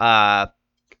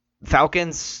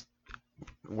Falcons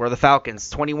were the Falcons.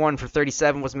 21 for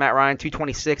 37 was Matt Ryan,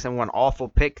 226, and one awful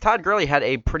pick. Todd Gurley had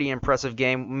a pretty impressive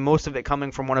game, most of it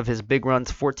coming from one of his big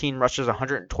runs, 14 rushes,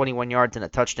 121 yards, and a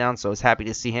touchdown, so I was happy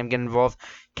to see him get involved.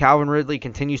 Calvin Ridley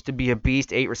continues to be a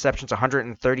beast, 8 receptions,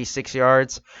 136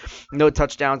 yards. No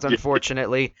touchdowns,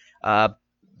 unfortunately.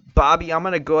 Bobby, I'm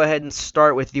going to go ahead and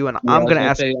start with you, and I'm going to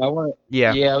ask. I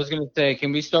was going to say,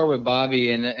 can we start with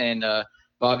Bobby? And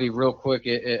Bobby, real quick,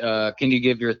 can you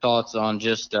give your thoughts on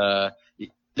just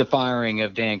the firing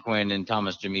of Dan Quinn and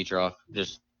Thomas Dimitroff? We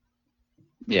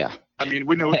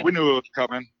knew it was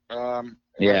coming. I don't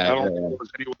think there was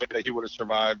any way that he would have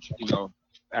survived,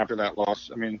 after that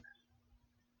loss.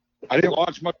 I didn't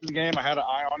watch much of the game. I had an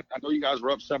eye on it. I know you guys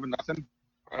were up 7-0.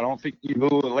 I don't think you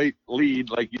blew a late lead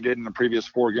like you did in the previous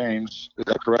 4 games. Is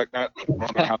that correct, Matt? I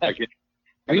don't know how that game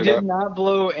we did not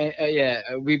blow.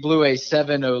 We blew a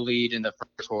 7-0 lead in the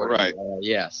first quarter. Right.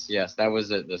 Yes, that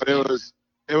was it. But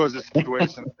it was a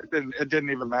situation. It didn't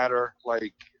even matter.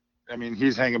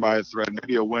 He's hanging by a thread.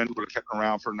 Maybe a win would have kept him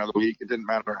around for another week. It didn't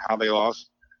matter how they lost.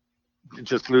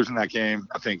 just losing that game,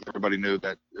 I think everybody knew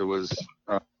that it was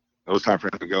time for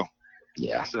him to go.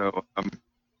 Yeah. So,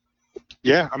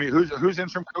 yeah, I mean, who's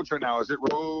interim coach right now? Is it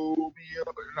Romeo?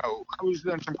 No, who's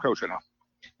the interim coach right now?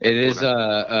 It is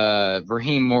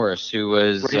Raheem Morris, who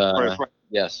was Raheem Morris, right?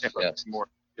 yes. Morris.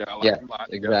 Yeah, I like Yeah, him a lot.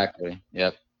 exactly.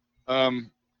 Yeah. Yep.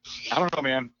 I don't know,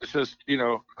 man. It's just,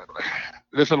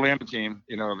 this Atlanta team,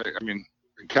 I mean,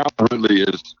 Calvin Ridley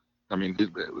is, I mean,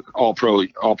 all pro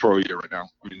year right now.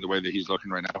 I mean, the way that he's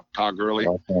looking right now. Todd Gurley.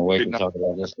 I can't wait to talk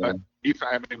about this one.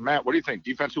 I mean, Matt, what do you think?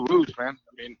 Defense will lose, man.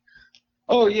 I mean,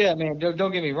 oh yeah, man.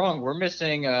 Don't get me wrong. We're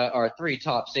missing our 3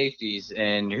 top safeties,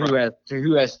 and who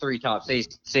has 3 top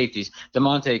safeties?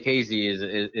 DeMonte Casey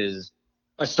is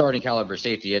a starting caliber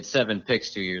safety. He had 7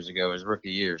 picks 2 years ago, his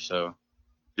rookie year. So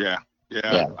yeah.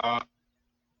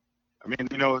 I mean,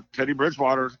 Teddy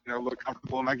Bridgewater, looked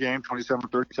comfortable in that game,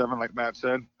 27-37, like Matt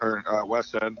said, or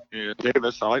Wes said. Yeah,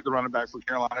 Davis, I like the running back for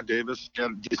Carolina. Davis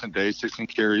had a decent day, 16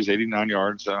 carries, 89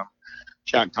 yards.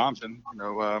 Shaq Thompson,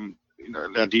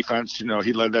 that defense,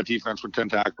 he led that defense with 10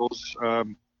 tackles. I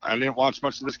didn't watch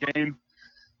much of this game,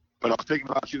 but I was thinking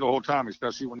about you the whole time,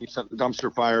 especially when you sent the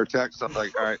dumpster fire text. I'm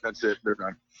like, all right, that's it. They're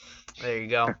done. There you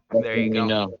go. There you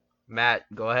go. Matt,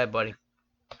 go ahead, buddy.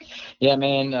 Yeah,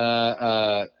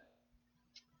 man.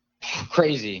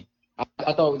 Crazy.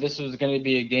 I thought this was going to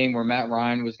be a game where Matt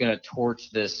Ryan was going to torch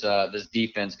this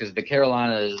defense, because the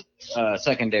Carolina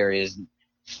secondary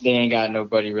they ain't got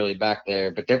nobody really back there,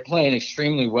 but they're playing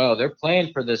extremely well. They're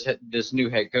playing for this new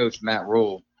head coach, Matt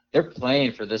Rule. They're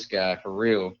playing for this guy for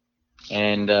real.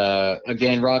 And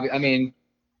again, Robbie, I mean,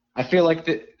 I feel like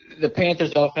the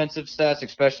Panthers' offensive stats,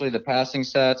 especially the passing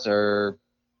stats, are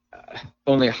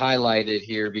only highlighted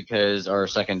here because our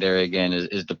secondary again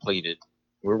is depleted.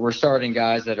 We're starting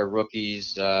guys that are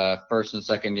rookies, first and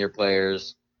second year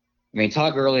players. I mean,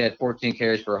 Todd Gurley had 14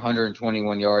 carries for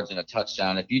 121 yards and a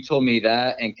touchdown. If you told me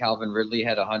that and Calvin Ridley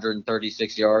had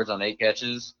 136 yards on 8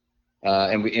 catches,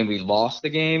 and we lost the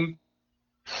game,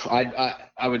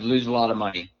 I would lose a lot of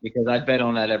money, because I'd bet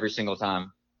on that every single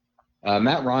time.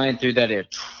 Matt Ryan threw that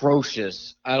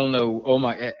atrocious. I don't know. Oh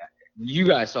my, you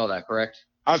guys saw that, correct?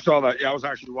 I saw that. Yeah, I was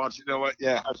actually watching. You know what?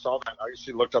 Yeah, I saw that. I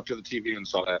actually looked up to the TV and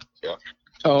saw that. Yeah.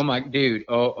 Oh my dude.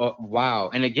 Oh wow.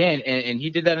 And again, and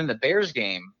he did that in the Bears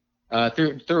game,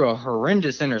 through a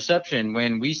horrendous interception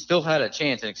when we still had a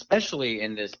chance, and especially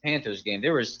in this Panthers game,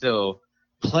 there was still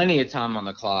plenty of time on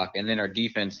the clock, and then our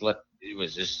defense left. It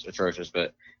was just atrocious.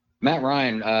 But Matt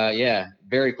Ryan, yeah,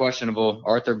 very questionable.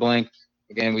 Arthur Blank,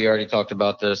 again, we already talked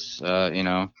about this.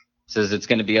 Says it's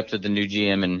going to be up to the new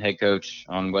GM and head coach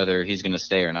on whether he's going to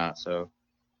stay or not. So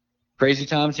crazy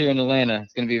times here in Atlanta.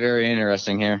 It's going to be very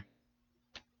interesting here.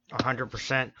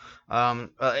 100%.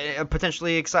 A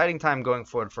potentially exciting time going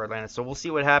forward for Atlanta. So we'll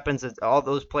see what happens. All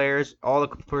those players, all the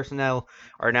personnel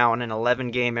are now on an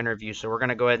 11-game interview. So we're going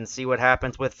to go ahead and see what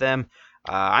happens with them.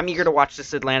 I'm eager to watch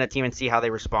this Atlanta team and see how they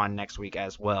respond next week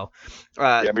as well.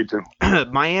 Yeah, me too.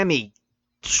 Miami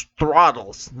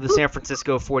throttles the San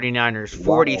Francisco 49ers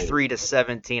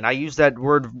 43-17. I use that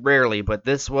word rarely, but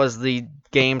this was the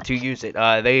game to use it.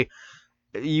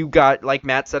 You got, like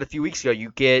Matt said a few weeks ago, you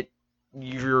get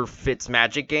your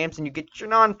Fitzmagic games and you get your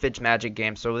non-Fitzmagic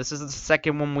games. So this is the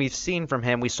second one we've seen from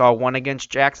him. We saw one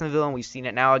against Jacksonville, and we've seen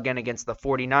it now again against the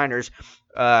 49ers.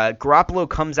 Garoppolo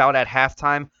comes out at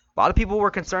halftime. A lot of people were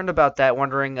concerned about that,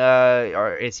 wondering,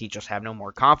 is he just have no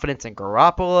more confidence in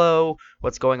Garoppolo?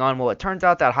 What's going on? Well, it turns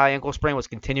out that high ankle sprain was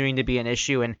continuing to be an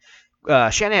issue, and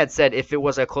Shanahan said if it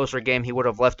was a closer game, he would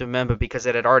have left him in, but because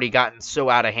it had already gotten so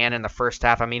out of hand in the first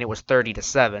half, I mean, it was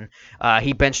 30-7.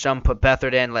 He benched him, put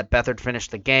Beathard in, let Beathard finish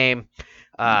the game.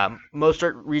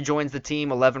 Mostert rejoins the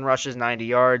team, 11 rushes, 90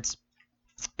 yards.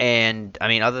 And, I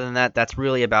mean, other than that, that's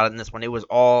really about it in this one. It was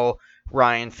all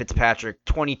Ryan Fitzpatrick,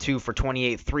 22 for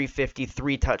 28, 350,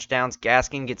 3 touchdowns.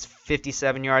 Gaskin gets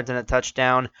 57 yards and a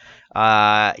touchdown.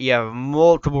 You have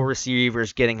multiple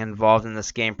receivers getting involved in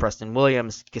this game. Preston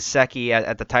Williams, Gesicki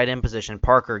at the tight end position,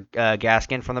 Parker,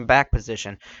 Gaskin from the back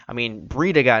position. I mean,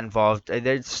 Breida got involved.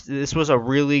 This was a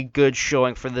really good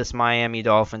showing for this Miami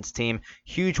Dolphins team.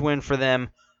 Huge win for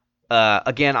them.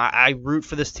 Again, I root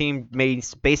for this team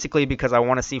basically because I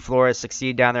want to see Flores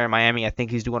succeed down there in Miami. I think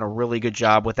he's doing a really good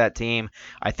job with that team.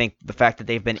 I think the fact that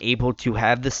they've been able to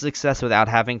have this success without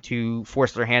having to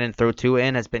force their hand and throw two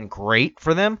in has been great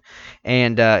for them.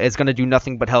 And it's going to do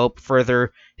nothing but help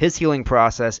further his healing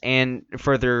process and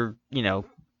further,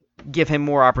 give him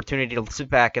more opportunity to sit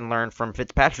back and learn from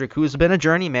Fitzpatrick, who's been a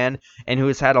journeyman and who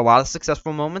has had a lot of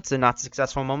successful moments and not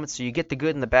successful moments. So you get the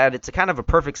good and the bad. It's a kind of a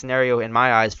perfect scenario in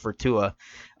my eyes for Tua.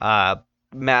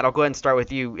 Matt, I'll go ahead and start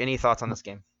with you. Any thoughts on this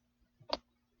game?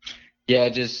 Yeah,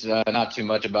 just not too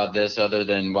much about this other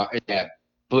than yeah,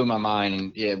 blew my mind.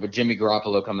 And yeah, with Jimmy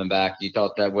Garoppolo coming back, you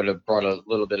thought that would have brought a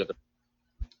little bit of a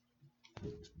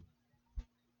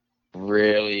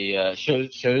really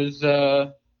shows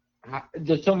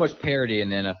there's so much parity in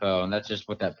the NFL, and that's just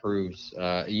what that proves.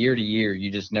 Year to year, you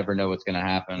just never know what's going to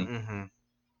happen. Mm-hmm.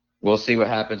 We'll see what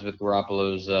happens with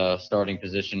Garoppolo's starting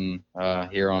position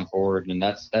here on forward, and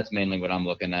that's mainly what I'm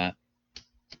looking at.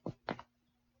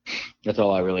 That's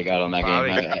all I really got on that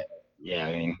game. Bobby. Yeah,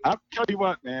 I mean, I'll tell you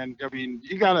what, man. I mean,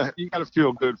 you gotta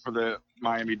feel good for the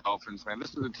Miami Dolphins, man.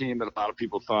 This is a team that a lot of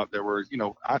people thought there were.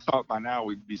 I thought by now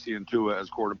we'd be seeing Tua as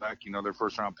quarterback. Their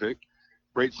first round pick.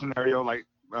 Great scenario, like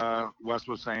Wes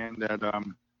was saying, that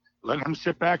letting him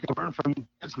sit back and learn from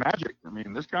it's magic. I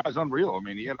mean, this guy's unreal. I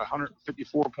mean, he had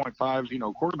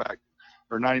 154.5, quarterback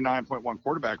or 99.1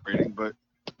 quarterback rating, but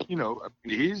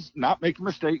he's not making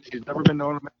mistakes. He's never been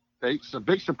known to make mistakes. A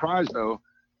big surprise, though,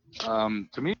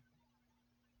 to me,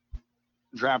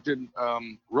 drafted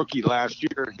rookie last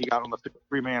year. He got on the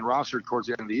 53-man roster towards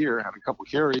the end of the year, had a couple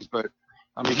carries, but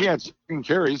I mean, he had 16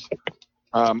 carries,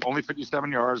 only 57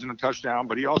 yards and a touchdown,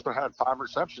 but he also had 5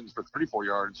 receptions for 34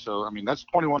 yards. So I mean, that's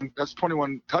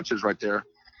 21 touches right there.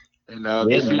 And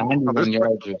he had 91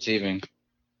 yards receiving.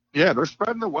 Yeah, they're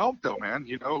spreading the wealth though, man.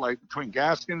 Like between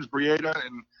Gaskins, Brieda,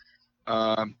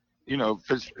 and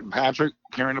Fitzpatrick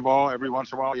carrying the ball every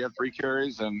once in a while. He had 3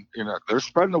 carries, and they're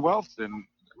spreading the wealth. And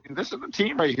this is a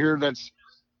team right here that's,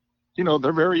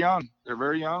 they're very young. They're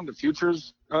very young. The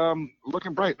future's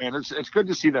looking bright, man. It's good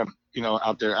to see them,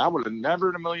 out there. I would have never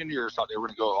in a million years thought they were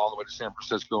going to go all the way to San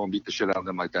Francisco and beat the shit out of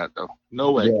them like that, though.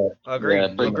 No way. Yeah, Agree. yeah,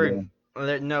 Agree.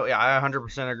 No, yeah, I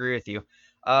 100% agree with you.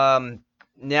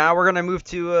 Now we're gonna move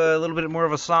to a little bit more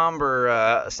of a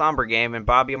somber game. And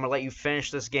Bobby, I'm gonna let you finish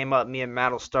this game up. Me and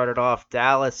Matt will start it off.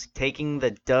 Dallas taking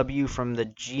the W from the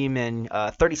G-men,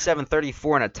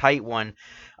 37-34 in a tight one.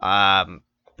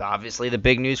 Obviously, the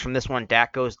big news from this one,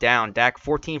 Dak goes down. Dak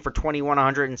 14 for 21,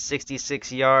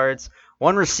 166 yards.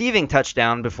 1 receiving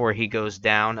touchdown before he goes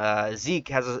down. Zeke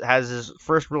has his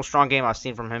first real strong game I've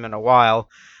seen from him in a while.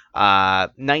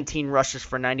 19 rushes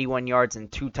for 91 yards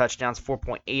and 2 touchdowns,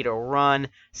 4.8 a run.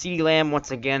 CeeDee Lamb, once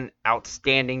again,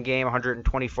 outstanding game,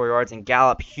 124 yards. And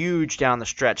Gallup, huge down the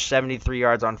stretch, 73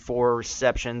 yards on 4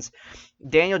 receptions.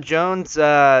 Daniel Jones,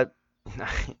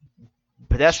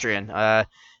 pedestrian,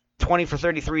 20 for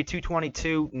 33,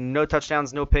 222, no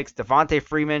touchdowns, no picks. Devontae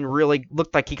Freeman really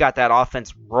looked like he got that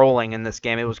offense rolling in this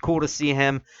game. It was cool to see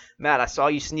him. Matt, I saw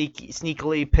you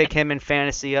sneakily pick him in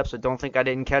fantasy up, so don't think I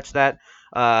didn't catch that.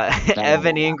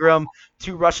 Evan Ingram,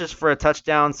 2 rushes for a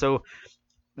touchdown. So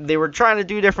they were trying to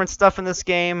do different stuff in this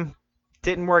game.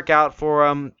 Didn't work out for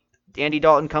them. Andy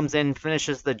Dalton comes in,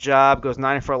 finishes the job, goes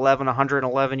 9 for 11,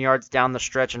 111 yards down the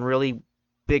stretch, and really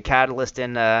big catalyst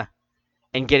in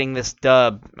getting this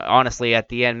dub, honestly, at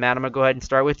the end. Matt, I'm going to go ahead and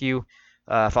start with you.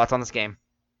 Thoughts on this game?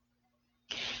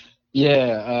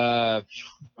 Yeah,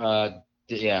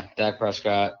 Dak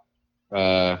Prescott.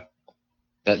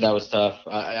 That was tough.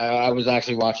 I was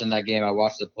actually watching that game. I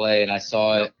watched the play and I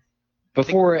saw it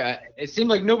before. It seemed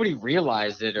like nobody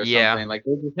realized it or something. Like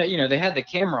they had the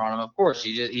camera on him. Of course,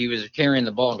 he was carrying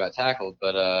the ball and got tackled.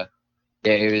 But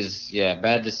it was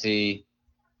bad to see.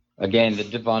 Again, the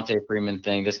Devontae Freeman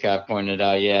thing. This guy pointed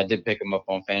out. Yeah, I did pick him up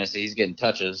on fantasy. He's getting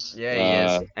touches. Yeah,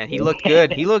 he is, and he looked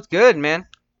good. He looked good, man.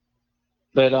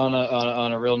 But on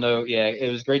a real note, yeah,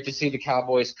 it was great to see the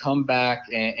Cowboys come back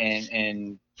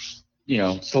and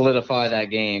solidify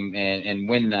that game and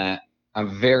win that.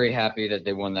 I'm very happy that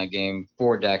they won that game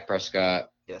for Dak Prescott.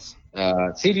 Yes.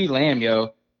 CeeDee Lamb,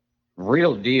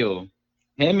 real deal.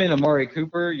 Him and Amari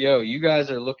Cooper, you guys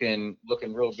are looking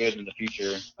real good in the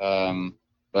future.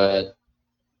 But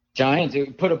Giants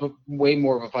put up way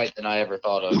more of a fight than I ever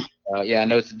thought of. I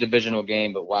know it's a divisional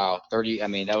game, but wow, 30. I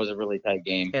mean, that was a really tight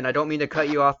game. And I don't mean to cut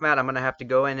you off, Matt. I'm going to have to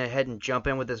go in ahead and jump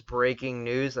in with this breaking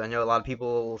news. I know a lot of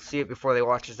people will see it before they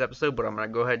watch this episode, but I'm going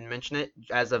to go ahead and mention it.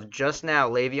 As of just now,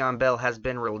 Le'Veon Bell has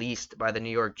been released by the New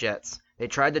York Jets. They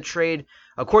tried to trade,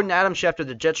 according to Adam Schefter,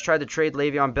 the Jets tried to trade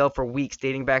Le'Veon Bell for weeks,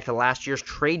 dating back to last year's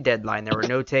trade deadline. There were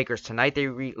no takers. Tonight they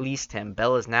released him.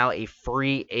 Bell is now a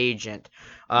free agent.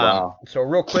 Wow. So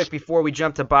real quick before we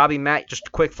jump to Bobby, Matt, just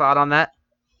a quick thought on that.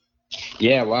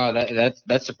 Yeah, wow,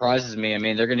 that surprises me. I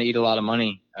mean, they're going to eat a lot of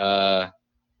money.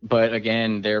 But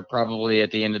again, they're probably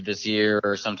at the end of this year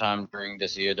or sometime during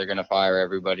this year, they're going to fire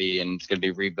everybody and it's going to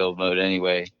be rebuild mode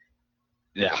anyway.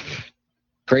 Yeah.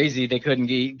 Crazy they couldn't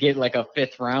get like a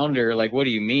 5th rounder. Like, what do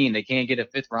you mean they can't get a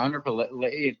 5th rounder for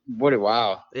what?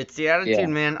 Wow, it's the attitude,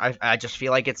 man. I just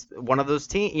feel like it's one of those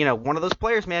one of those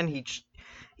players, man.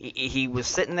 he was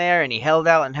sitting there and he held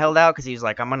out because he was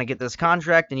like, I'm gonna get this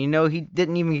contract, and he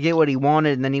didn't even get what he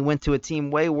wanted, and then he went to a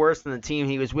team way worse than the team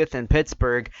he was with in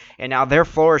Pittsburgh, and now they're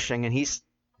flourishing, and he's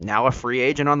now a free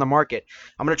agent on the market.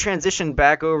 I'm gonna transition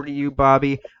back over to you,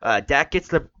 Bobby. Dak gets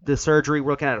the surgery.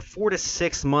 We're looking at a 4 to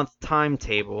 6 month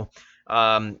timetable.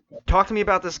 Talk to me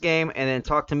about this game, and then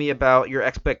talk to me about your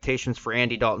expectations for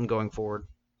Andy Dalton going forward.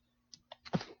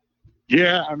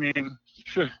 Yeah, I mean,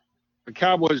 the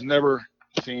Cowboys never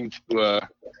seem to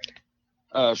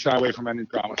shy away from any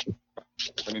drama.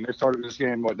 I mean, they started this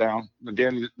game down.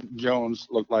 Danny Jones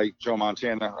looked like Joe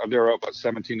Montana. They were up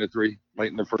 17-3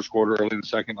 late in the first quarter, early in the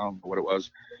second. I don't know what it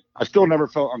was. I still never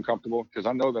felt uncomfortable because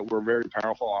I know that we're very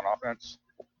powerful on offense,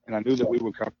 and I knew that we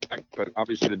would come back. But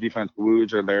obviously, the defense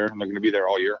wounds are there, and they're going to be there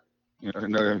all year.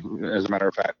 As a matter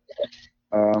of fact.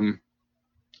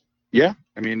 Yeah,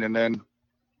 I mean, and then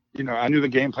I knew the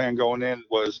game plan going in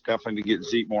was definitely to get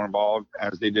Zeke more involved,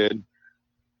 as they did,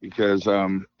 because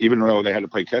even though they had to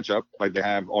play catch up like they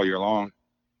have all year long,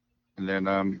 and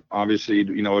then obviously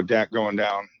with Dak going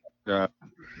down, what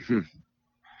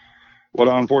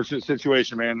an unfortunate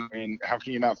situation, man. I mean, how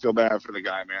can you not feel bad for the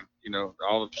guy, man?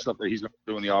 All the stuff that he's going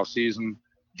to do in the off season.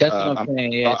 That's what I'm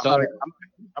saying. Yeah,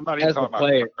 I'm not even talking about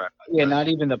player. Yeah, not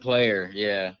even the player.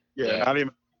 Yeah. Not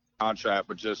even contract,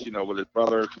 but just with his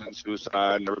brother committing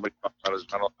suicide, and everybody talking about his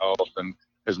mental health and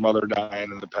his mother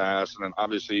dying in the past, and then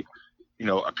obviously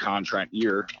a contract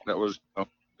year that was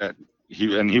that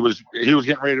he was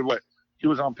getting ready to he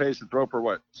was on pace to throw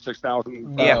for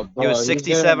 6,000. Yeah, he was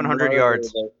 6,700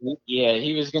 yards. Yeah,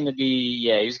 he was gonna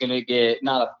get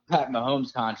not a Pat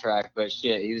Mahomes contract, but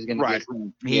shit, he was gonna get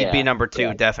he'd be number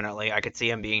 2 definitely. I could see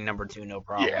him being number 2, no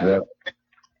problem.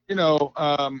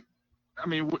 Yeah. I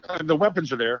mean, the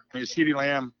weapons are there. I mean, CeeDee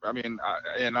Lamb,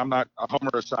 and I'm not a homer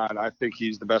aside, I think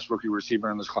he's the best rookie receiver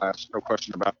in this class, no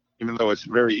question about it, even though it's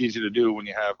very easy to do when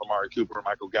you have Amari Cooper,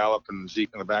 Michael Gallup, and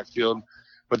Zeke in the backfield.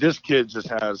 But this kid just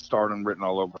has stardom written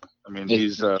all over him. I mean,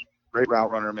 he's a great route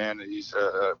runner, man. He's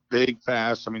big,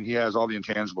 fast. I mean, he has all the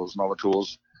intangibles and all the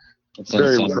tools. It's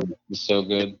so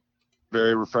good.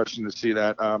 Very refreshing to see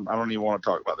that. I don't even want to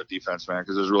talk about the defense, man,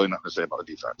 because there's really nothing to say about the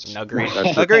defense. Agreed.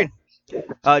 Agreed.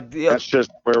 That's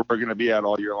just where we're going to be at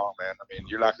all year long, man. I mean,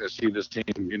 you're not going to see this team,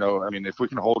 if we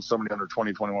can hold somebody under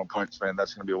 20, 21 points, man,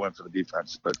 that's going to be a win for the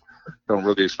defense. But don't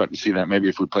really expect to see that. Maybe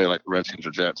if we play like the Redskins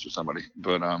or Jets or somebody.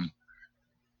 But,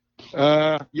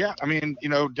 yeah, I mean,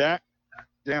 Dak,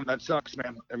 damn, that sucks,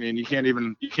 man. I mean, you can't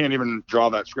even draw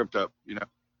that script up,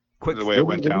 Quick, the way it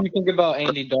went down. What do you think about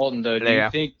Andy Dalton, though? Do you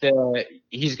think that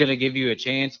he's going to give you a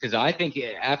chance? Because I think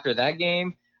after that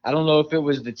game, I don't know if it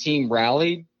was the team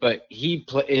rallied, but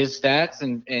his stats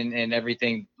and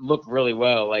everything looked really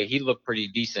well. Like, he looked pretty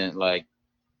decent. Like,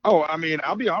 oh, I mean,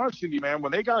 I'll be honest with you, man.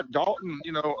 When they got Dalton,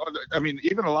 I mean,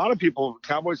 even a lot of people,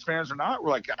 Cowboys fans or not, were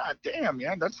like, God damn,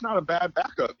 man, that's not a bad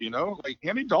backup, Like,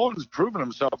 Andy Dalton's proven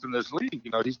himself in this league.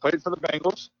 He's played for the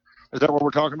Bengals. Is that what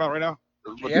we're talking about right now?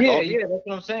 Yeah, that's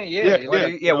what I'm saying.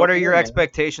 Yeah. What are your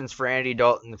expectations for Andy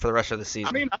Dalton for the rest of the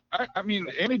season? I mean,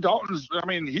 Andy Dalton's. I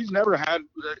mean, he's never had.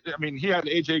 I mean, he had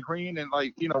AJ Green and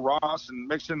Ross and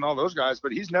Mixon and all those guys,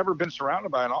 but he's never been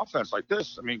surrounded by an offense like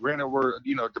this. I mean, granted, we're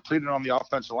depleted on the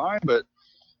offensive line, but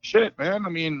shit, man. I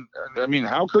mean,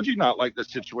 how could you not like the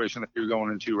situation that you're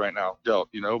going into right now, Delt?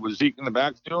 With Zeke in the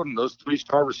backfield and those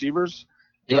 3-star receivers.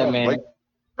 Yeah, man. Like,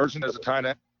 person as a tight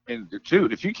end. And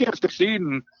dude, if you can't succeed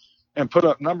and put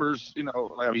up numbers, he's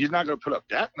not going to put up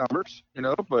that numbers,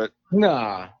 but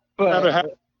everybody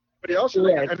else is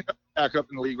back up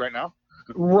in the league right now.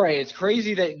 Right. It's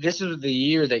crazy that this is the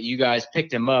year that you guys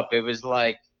picked him up. It was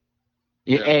like,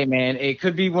 hey, man, it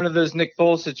could be one of those Nick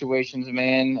Foles situations,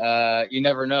 man. You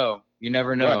never know.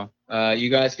 Right. You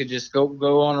guys could just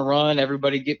go on a run.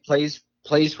 Everybody get plays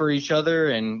for each other,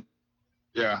 and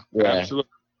yeah. Absolutely.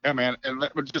 Yeah, man, and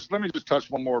let me just touch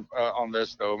one more on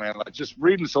this though, man. Like, just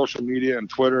reading social media and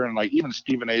Twitter, and like even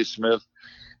Stephen A. Smith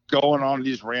going on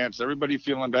these rants. Everybody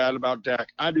feeling bad about Dak.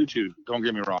 I do too. Don't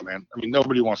get me wrong, man. I mean,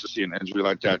 nobody wants to see an injury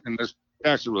like that, and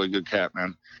Dak's a really good cat,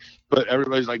 man. But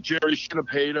everybody's like, Jerry should have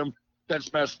paid him.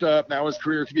 That's messed up. Now his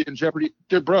career could be in jeopardy.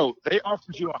 Dude, bro, they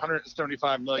offered you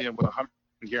 $175 million with $100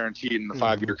 guaranteed in the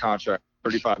 5-year contract,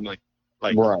 $35 million.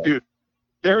 Like, right. Dude,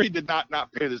 Jerry did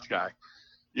not pay this guy.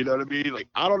 You know what I mean? Like,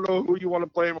 I don't know who you want to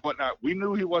play him or whatnot. We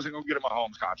knew he wasn't going to get him a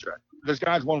Mahomes contract. This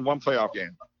guy's won one playoff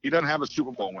game. He doesn't have a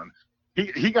Super Bowl win.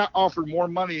 He got offered more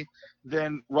money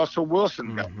than Russell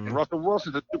Wilson got. And Russell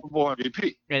Wilson's a Super Bowl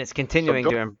MVP. And it's continuing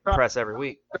to impress every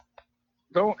week.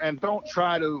 Don't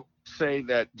try to say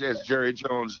that Jerry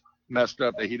Jones messed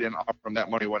up, that he didn't offer him that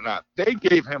money or whatnot. They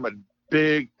gave him a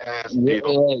big ass Yeah,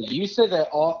 deal. you said that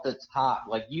off the top.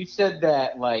 Like you said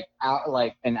that like out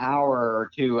like an hour or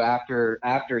two after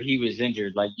he was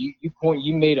injured. Like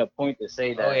you made a point to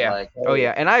say Oh that. yeah. Like, Oh hey,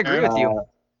 yeah. And I agree with you.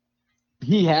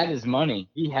 he had his money.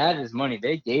 He had his money.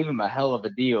 They gave him a hell of a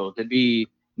deal to be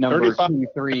number 35. 2,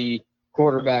 3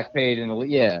 quarterback paid in the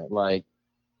league. Yeah, like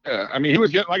Yeah, I mean, he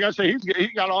was getting, like I say, he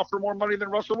got offered more money than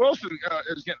Russell Wilson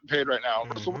is getting paid right now.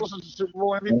 Russell Wilson's a Super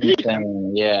Bowl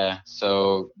MVP. yeah.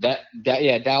 So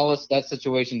yeah, Dallas, that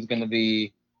situation is going to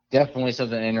be definitely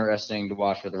something interesting to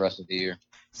watch for the rest of the year. It'd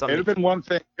Something. have been one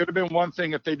thing. It'd have been one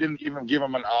thing if they didn't even give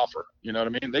him an offer. You know what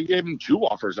I mean? They gave him 2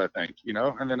 offers, I think.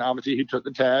 And then obviously he took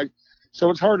the tag. So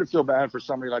it's hard to feel bad for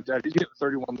somebody like that. He's getting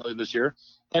 31 million this year,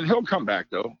 and he'll come back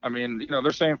though. I mean,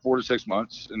 they're saying 4 to 6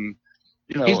 months, and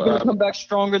He's going to come back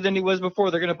stronger than he was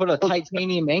before. They're going to put a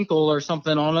titanium ankle or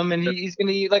something on him, and he's going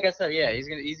to, like I said, yeah, he's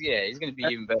going to be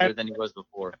even better than he was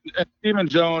before. And Stephen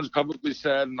Jones publicly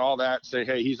said and all that, say,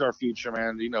 hey, he's our future,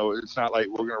 man. It's not like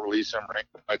we're going to release him or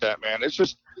anything like that, man. It's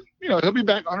just, he'll be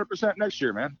back 100% next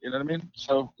year, man. You know what I mean?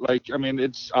 So,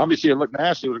 it's obviously it looked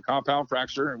nasty with a compound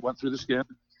fracture and went through the skin.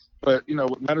 But,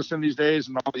 with medicine these days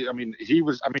and all he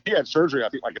had surgery, I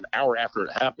think, like an hour after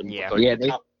it happened. Yeah.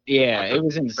 Yeah, it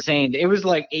was insane. It was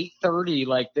like 8:30.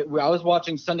 Like I was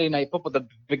watching Sunday Night Football, the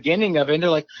beginning of it, and they're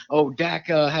like, "Oh, Dak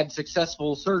had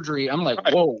successful surgery." I'm like,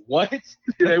 "Whoa, what?"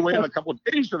 They waited a couple of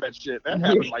days for that shit. That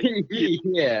happened like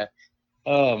yeah.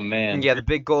 Oh man. Yeah, the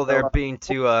big goal there being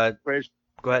to go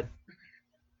ahead.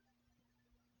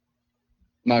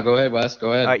 No, go ahead, Wes.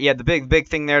 Go ahead. Yeah, the big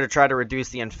thing there to try to reduce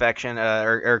the infection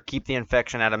or keep the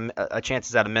infection at a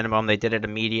chances at a minimum. They did it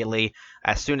immediately.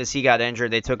 As soon as he got injured,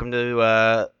 they took him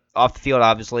to off the field,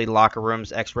 obviously, locker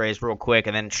rooms, X-rays, real quick,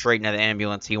 and then straight into the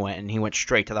ambulance. He went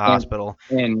straight to the hospital.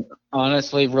 And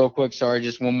honestly, real quick, sorry,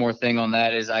 just one more thing on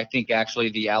that is I think actually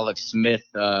the Alex Smith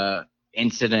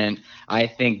incident, I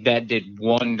think that did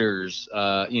wonders.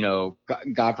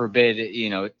 God forbid,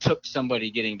 it took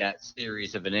somebody getting that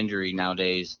serious of an injury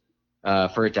nowadays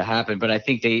for it to happen. But I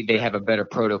think they have a better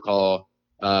protocol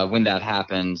when that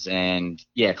happens. And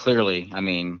yeah, clearly, I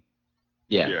mean,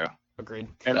 yeah. Agreed.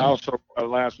 And also,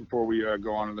 last before we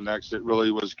go on to the next, it really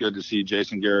was good to see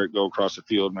Jason Garrett go across the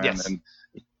field, man, Yes. and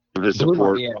his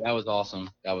support. Yeah, that was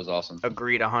awesome.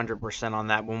 Agreed 100% on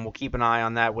that one. We'll keep an eye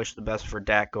on that. Wish the best for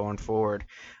Dak going forward.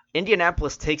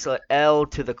 Indianapolis takes a L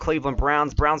to the Cleveland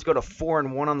Browns. Browns go to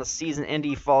 4-1 on the season.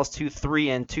 Indy falls to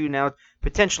 3-2 now,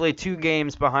 potentially 2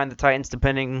 games behind the Titans,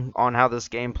 depending on how this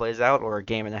game plays out, or a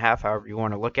game and a half, however you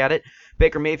want to look at it.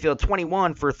 Baker Mayfield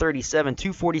 21 for 37,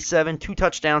 247, 2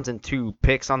 touchdowns and 2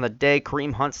 picks on the day.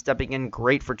 Kareem Hunt stepping in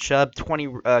great for Chubb,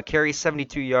 20 carries,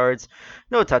 72 yards,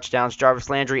 no touchdowns. Jarvis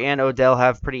Landry and Odell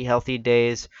have pretty healthy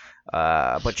days,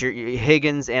 but your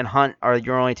Higgins and Hunt are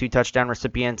your only 2 touchdown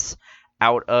recipients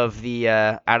out of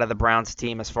the Browns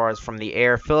team as far as from the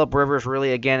air. Phillip Rivers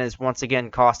really is once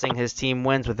again costing his team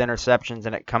wins with interceptions,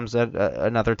 and it comes at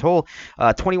another toll.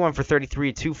 21 for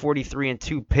 33, 243 and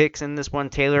 2 picks in this one.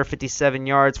 Taylor 57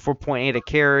 yards, 4.8 a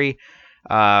carry.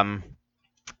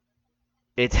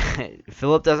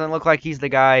 Phillip doesn't look like he's the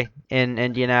guy in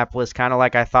Indianapolis, kind of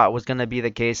like I thought was going to be the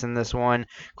case in this one.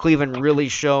 Cleveland really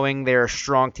showing they're a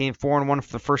strong team, 4-1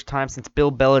 for the first time since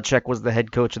Bill Belichick was the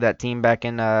head coach of that team back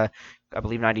in I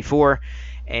believe 94.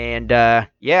 And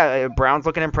Browns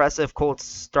looking impressive. Colts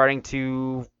starting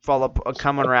to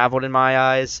come unraveled in my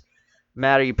eyes.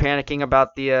 Matt, are you panicking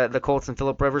about the Colts and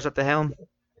Phillip Rivers at the helm?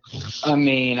 I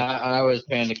mean, I was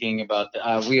panicking about that.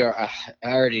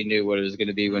 I already knew what it was going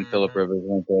to be when Phillip Rivers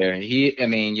went there.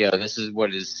 This is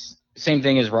what is same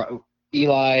thing as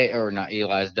Eli, or not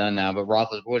Eli's done now, but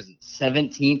Roethlisberger, what is it,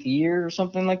 17th year or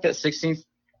something like that, 16th?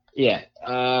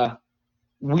 Yeah.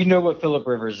 We know what Phillip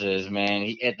Rivers is,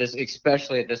 man.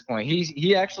 Especially at this point, he's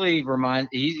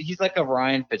like a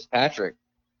Ryan Fitzpatrick.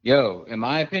 In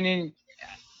my opinion.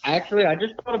 Actually, I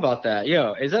just thought about that.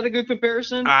 Is that a good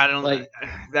comparison? I don't like.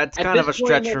 That's kind of a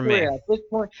stretch for me.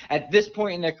 At this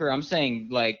point in their career, I'm saying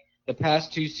like the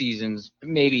past 2 seasons,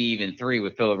 maybe even 3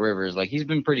 with Phillip Rivers, like he's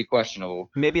been pretty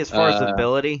questionable. Maybe as far as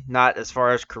ability, not as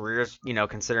far as careers.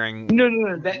 Considering. No.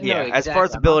 Exactly. As far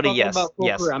as ability, yes.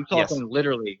 I'm talking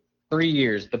literally 3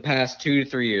 years, the past 2 to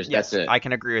 3 years. Yes, that's it. I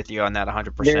can agree with you on that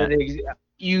 100%.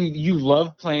 You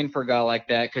love playing for a guy like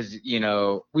that because we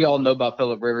all know about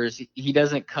Phillip Rivers. He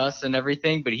doesn't cuss and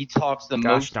everything, but he talks the most.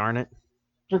 Gosh darn it!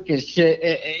 Freaking shit.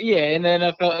 In the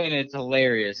NFL, and it's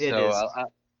hilarious.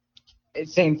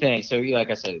 Same thing. So,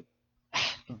 like I said,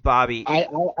 Bobby, I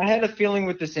had a feeling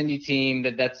with this Indy team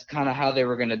that's kind of how they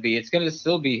were going to be. It's going to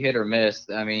still be hit or miss.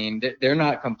 I mean, they're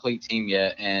not a complete team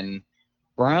yet, and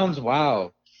Browns,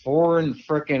 wow.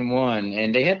 4-1,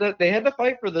 and they had to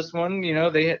fight for this one.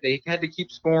 They had to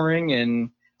keep scoring and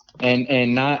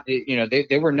not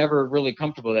they were never really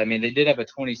comfortable. I mean, they did have a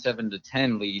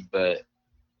 27-10 lead, but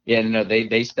yeah, no,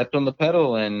 they stepped on the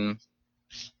pedal, and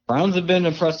Browns have been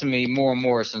impressing me more and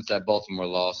more since that Baltimore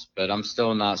loss, but I'm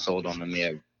still not sold on them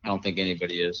yet. I don't think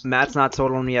anybody is. Matt's not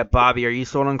sold on me yet. Bobby, are you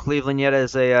sold on Cleveland yet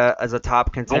as a top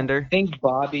I contender? think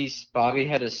Bobby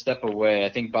had to step away. I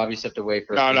think Bobby stepped away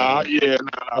for a No, few no, weeks. yeah, no,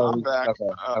 no, Oh, I'm back.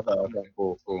 okay,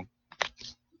 cool.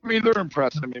 I mean, they're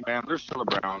impressing me, man. They're still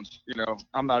the Browns.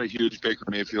 I'm not a huge Baker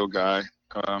Mayfield guy.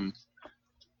 Um,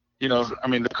 I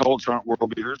mean, the Colts aren't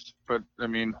world beaters, but I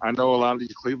mean, I know a lot of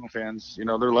these Cleveland fans.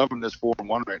 They're loving this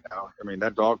 4-1 right now. I mean,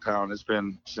 that dog pound has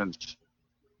been since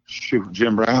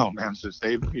Jim Brown, man, since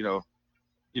they've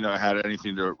had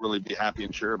anything to really be happy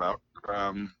and cheer about.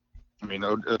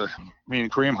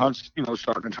 Kareem Hunt's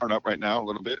starting to turn up right now a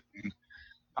little bit. And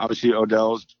obviously,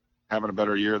 Odell's having a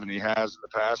better year than he has in the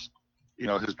past.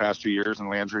 His past 2 years, and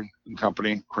Landry and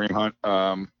company, Kareem Hunt.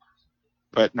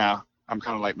 But now I'm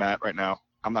kind of like Matt right now.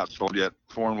 I'm not sold yet.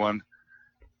 4-1.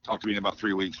 Talk to me in about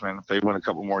 3 weeks, man. If they win a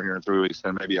couple more here in 3 weeks,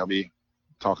 then maybe I'll be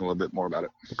talking a little bit more about it.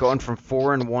 Going from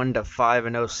 4-1 to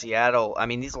 5-0 Seattle. I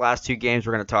mean, these last two games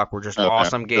we're going to talk were just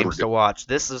awesome games to watch.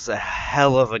 This is a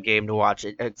hell of a game to watch.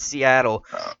 Seattle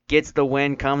gets the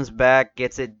win, comes back,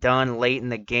 gets it done late in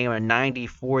the game. A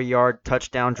 94-yard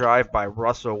touchdown drive by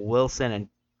Russell Wilson, and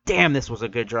damn, this was a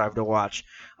good drive to watch.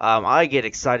 I get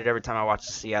excited every time I watch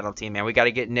the Seattle team, man. We got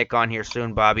to get Nick on here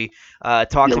soon, Bobby. We're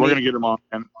going to get him on,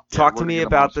 man. Talk to me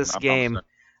about this game.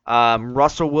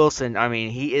 Russell Wilson, I mean,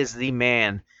 he is the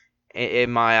man in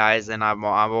my eyes, and I've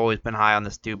always been high on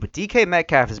this dude. But DK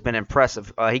Metcalf has been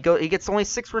impressive. He gets only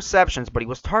 6 receptions, but he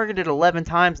was targeted 11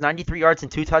 times, 93 yards,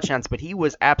 and 2 touchdowns. But he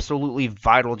was absolutely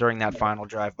vital during that final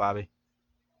drive, Bobby.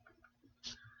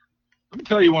 Let me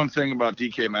tell you one thing about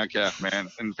DK Metcalf, man.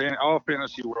 In all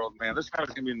fantasy world, man, this guy's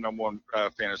going to be the number one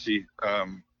fantasy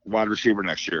wide receiver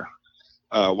next year.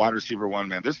 Wide receiver 1,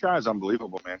 man. This guy's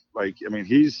unbelievable, man. Like, I mean,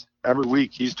 every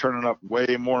week he's turning up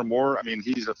way more and more. I mean,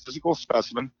 he's a physical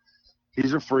specimen.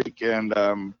 He's a freak, and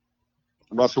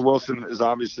Russell Wilson is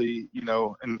obviously,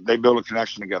 and they build a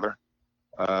connection together.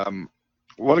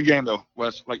 What a game, though,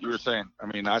 Wes, like you were saying. I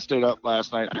mean, I stayed up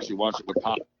last night, actually watched it with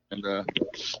Pop, and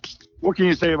what can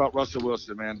you say about Russell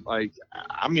Wilson, man? Like,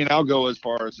 I mean, I'll go as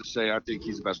far as to say I think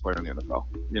he's the best player in the NFL.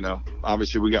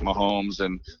 Obviously we got Mahomes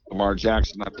and Lamar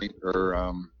Jackson, I think, or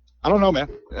I don't know, man.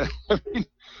 I mean,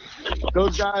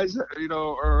 those guys,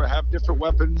 have different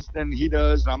weapons than he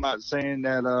does. And I'm not saying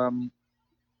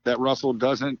that Russell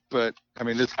doesn't, but I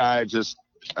mean, this guy just.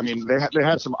 I mean, they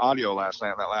had some audio last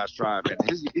night on that last drive, and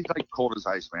he's like cold as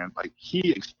ice, man. Like,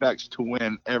 he expects to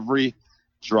win every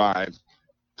drive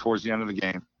towards the end of the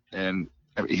game, and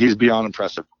I mean, he's beyond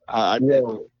impressive.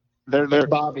 They're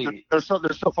Bobby. They're so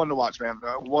fun to watch, man.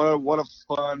 What a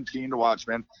fun team to watch,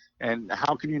 man. And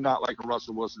how can you not like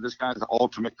Russell Wilson? This guy's the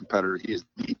ultimate competitor. He is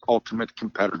the ultimate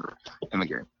competitor in the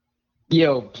game.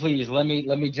 Yo, please let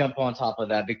me jump on top of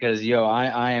that, because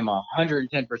I am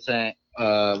 110%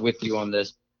 with you on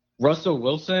this. Russell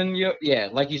Wilson,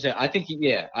 like you said, I think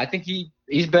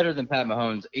he's better than Pat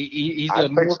Mahomes. He's a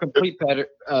more complete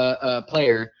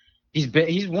player.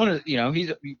 He's one of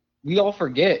we all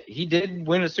forget he did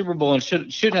win a Super Bowl and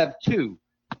should have 2.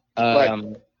 Right.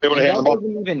 That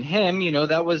wasn't even him,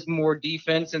 that was more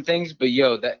defense and things. But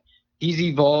that he's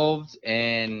evolved,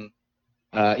 and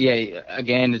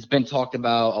again, it's been talked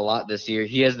about a lot this year.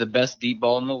 He has the best deep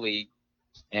ball in the league,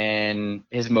 and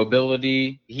his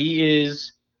mobility. He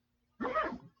is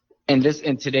in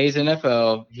today's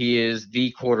NFL. He is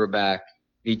the quarterback,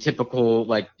 the typical,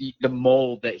 like, the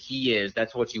mold that he is.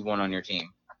 That's what you want on your team.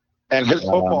 And his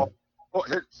football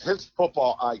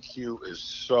IQ is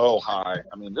so high.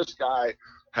 I mean, this guy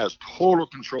has total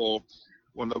control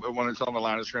when it's on the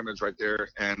line of scrimmage right there,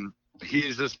 and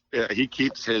he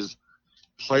keeps his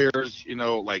players,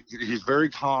 like, he's very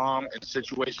calm in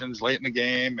situations late in the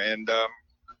game, and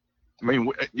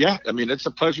it's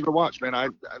a pleasure to watch, man.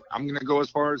 I'm gonna go as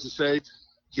far as to say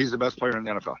he's the best player in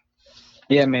the NFL.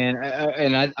 Yeah, man.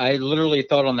 I literally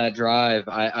thought on that drive,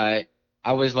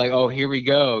 I was like, oh, here we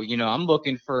go. I'm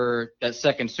looking for that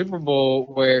second Super Bowl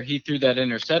where he threw that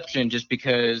interception, just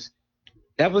because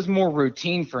that was more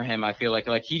routine for him. I feel like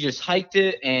he just hiked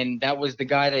it, and that was the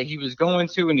guy that he was going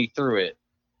to, and he threw it.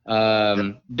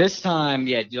 This time,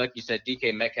 like you said,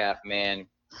 DK Metcalf, man.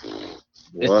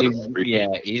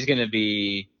 He's going to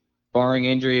be, barring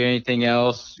injury or anything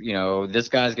else, this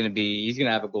guy's going to be, he's going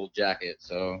to have a gold jacket.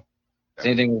 So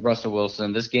same thing with Russell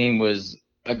Wilson. This game was,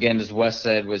 again, as Wes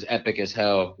said, was epic as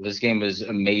hell. This game was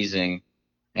amazing.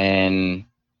 And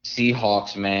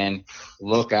Seahawks, man,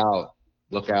 look out,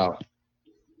 look out.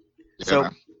 Yeah, So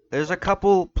man. there's a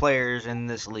couple players in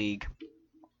this league,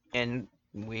 and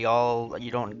you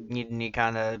don't need any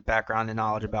kind of background and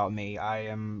knowledge about me. I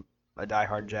am a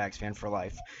diehard Jags fan for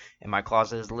life, and my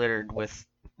closet is littered with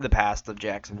the past of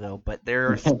Jacksonville. But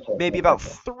there are maybe about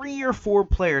 3 or 4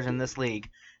 players in this league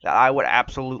that I would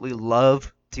absolutely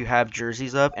love to have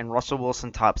jerseys of, and Russell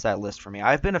Wilson tops that list for me.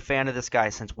 I've been a fan of this guy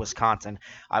since Wisconsin.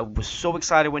 I was so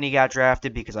excited when he got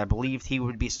drafted because I believed he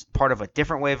would be part of a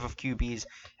different wave of QBs,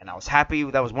 and I was happy.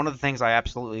 That was one of the things I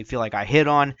absolutely feel like I hit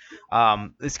on.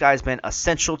 This guy's been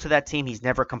essential to that team. He's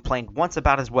never complained once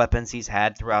about his weapons he's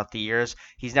had throughout the years.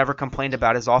 He's never complained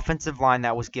about his offensive line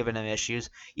that was giving him issues.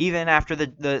 Even after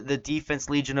the defense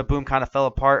Legion of Boom kind of fell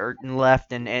apart and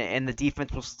left, and the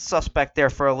defense was suspect there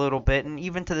for a little bit. And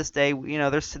even to this day,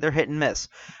 they're hit and miss.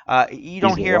 You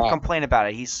don't He's a hear him rock. complain about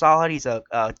it. He's solid. He's a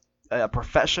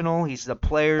professional. He's the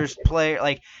player's player.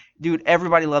 Like, dude,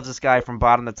 everybody loves this guy from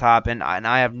bottom to top, and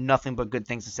I have nothing but good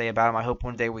things to say about him. I hope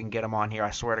one day we can get him on here. I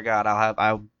swear to God,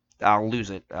 I'll lose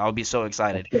it. I'll be so I'll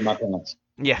excited. shit my pants.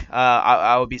 Yeah,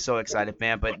 I would be so excited,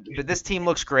 man. But this team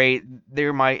looks great.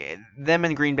 Them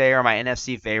and Green Bay are my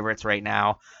NFC favorites right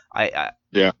now. I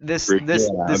Yeah. this Agreed. this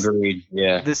Yeah, this agreed.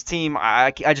 Yeah. this team,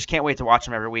 I just can't wait to watch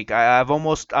them every week.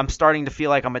 I'm starting to feel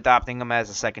like I'm adopting them as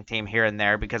a second team here and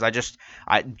there because just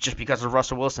because of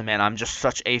Russell Wilson, man, I'm just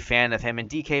such a fan of him. And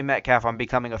DK Metcalf, I'm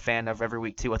becoming a fan of every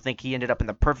week too. I think he ended up in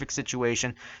the perfect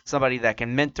situation, somebody that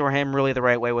can mentor him really the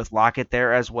right way with Lockett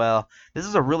there as well. This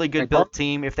is a really good And, Car- built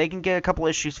team. If they can get a couple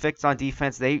issues fixed on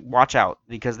defense, they watch out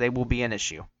because they will be an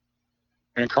issue.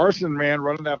 and Carson, man,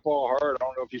 running that ball hard. I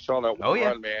don't know if you saw that Oh one yeah.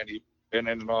 run, man. He been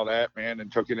in and all that, man,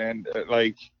 and took it in.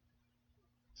 Like,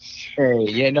 Hey,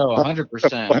 yeah, no,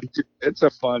 100%. it's a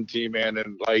fun team, man.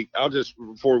 And like, I'll just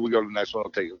before we go to the next one,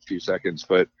 I'll take a few seconds,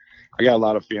 but I got a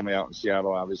lot of family out in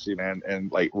Seattle, obviously, man.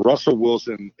 And like Russell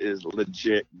Wilson is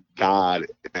legit God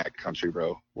in that country,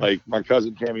 bro. Like my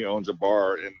cousin Tammy owns a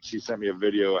bar, and she sent me a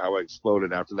video of how it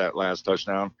exploded after that last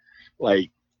touchdown. Like,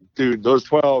 dude, those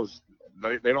 12s,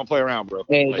 they don't play around, bro.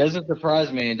 Hey, it Like, doesn't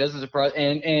surprise me. It doesn't surprise.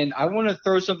 And I want to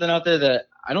throw something out there that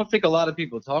I don't think a lot of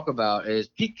people talk about is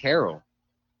Pete Carroll,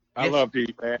 I Yes. love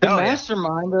Pete, man. the Oh yeah.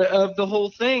 mastermind of the whole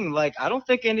thing. Like, I don't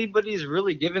think anybody's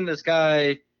really giving this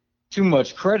guy too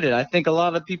much credit. I think a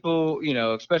lot of people,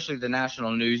 especially the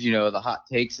national news, the hot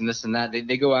takes and this and that,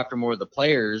 they go after more of the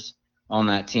players on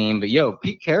that team. But yo,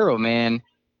 Pete Carroll, man,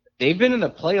 they've been in the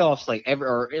playoffs like ever,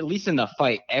 or at least in the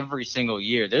fight every single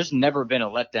year. There's never been a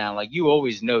letdown. Like you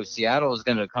always know, Seattle is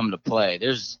going to come to play.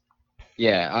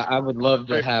 I would love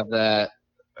to have that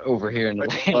over here in I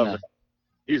love Atlanta. it.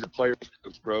 He's a player's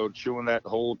coach, bro, chewing that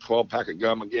whole 12-pack of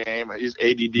gum a game. He's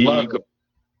ADD. Love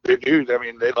it. Dude, I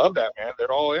mean, they love that, man.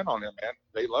 They're all in on him, man.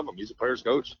 They love him. He's a player's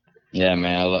coach. Yeah,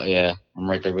 man. Yeah, I'm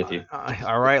right there with you.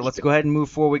 All right, let's go ahead and move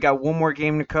forward. We got one more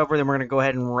game to cover, then we're going to go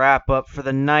ahead and wrap up for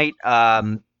the night.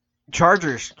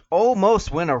 Chargers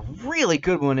almost win a really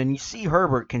good one, and you see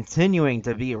Herbert continuing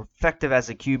to be effective as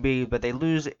a QB, but they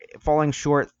lose, falling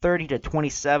short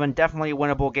 30-27. Definitely a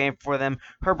winnable game for them.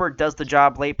 Herbert does the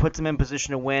job late, puts them in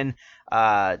position to win.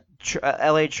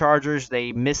 LA Chargers,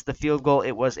 they missed the field goal.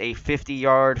 It was a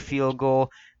 50-yard field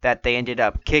goal that they ended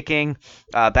up kicking.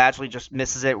 Badgley just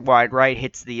misses it wide right,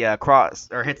 hits the cross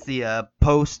or hits the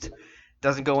post,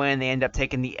 doesn't go in. They end up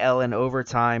taking the L in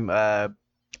overtime.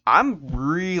 I'm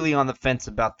really on the fence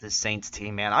about this Saints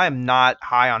team, man. I am not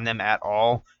high on them at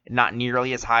all. Not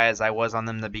nearly as high as I was on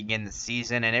them to begin the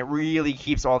season, and it really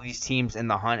keeps all these teams in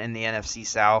the hunt in the NFC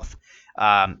South.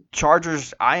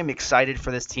 Chargers, I am excited for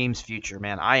this team's future,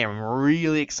 man. I am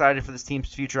really excited for this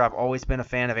team's future. I've always been a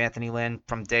fan of Anthony Lynn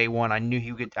from day one. I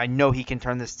know he can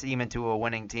turn this team into a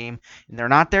winning team, and they're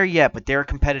not there yet, but they're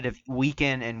competitive week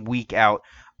in and week out.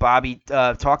 Bobby,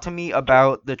 talk to me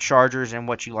about the Chargers and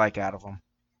what you like out of them.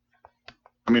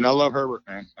 I mean, I love Herbert,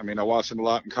 man. I mean, I watched him a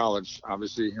lot in college.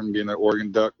 Obviously, him being an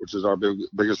Oregon Duck, which is our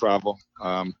biggest rival.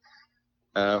 And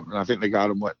I think they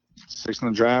got him, what, 6th in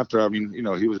the draft? Or, I mean,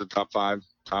 he was a top 5,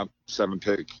 top 7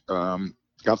 pick.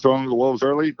 Got thrown to the Wolves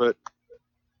early, but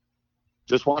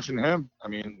just watching him, I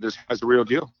mean, this guy's the real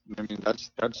deal. I mean, that's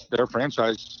their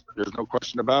franchise. There's no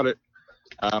question about it.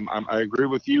 I agree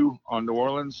with you on New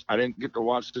Orleans. I didn't get to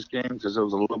watch this game because it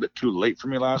was a little bit too late for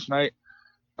me last night.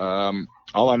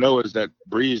 All I know is that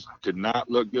Breeze did not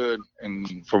look good,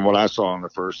 and from what I saw in the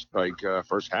first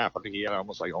half, I think he had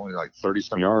almost only 30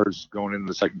 some yards going into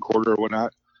the second quarter or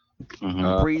whatnot.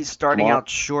 Mm-hmm. Breeze starting out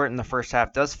short in the first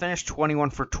half does finish 21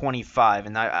 for 25,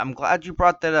 and I'm glad you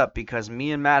brought that up because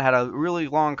me and Matt had a really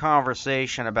long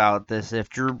conversation about this. If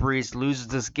Drew Brees loses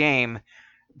this game,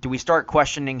 do we start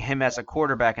questioning him as a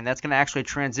quarterback? And that's going to actually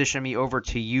transition me over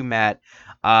to you, Matt.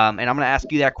 And I'm going to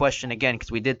ask you that question again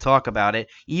because we did talk about it.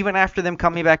 Even after them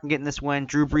coming back and getting this win,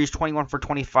 Drew Brees 21 for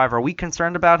 25, are we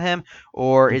concerned about him?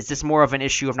 Or is this more of an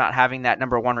issue of not having that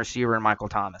number one receiver in Michael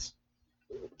Thomas?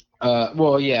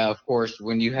 Well, yeah, of course,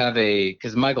 when you have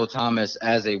because Michael Thomas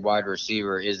as a wide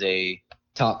receiver is a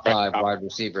top 5 wide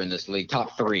receiver in this league,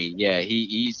 top 3. Yeah,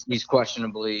 he's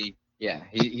questionably,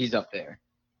 he's up there.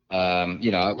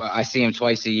 I see him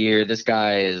twice a year. This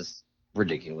guy is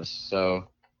ridiculous. So,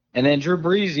 and then Drew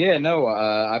Brees,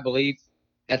 I believe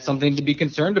that's something to be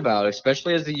concerned about,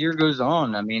 especially as the year goes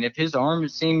on. I mean, if his arm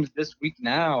seems this weak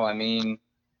now, I mean,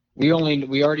 we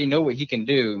already know what he can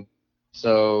do.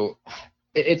 So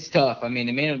it's tough. I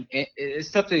mean,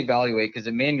 it's tough to evaluate because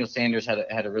Emmanuel Sanders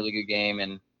had a really good game,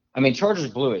 and I mean, Chargers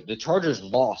blew it. The Chargers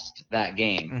lost that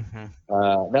game.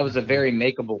 Mm-hmm. That was a very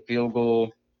makeable field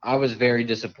goal. I was very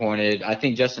disappointed. I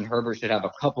think Justin Herbert should have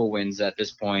a couple wins at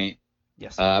this point.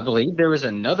 Yes. I believe there was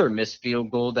another missed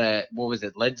field goal that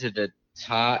led to the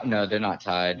tie. No, they're not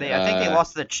tied. I think they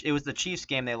lost it was the Chiefs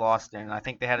game they lost in. I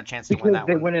think they had a chance to win that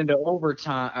they one. went into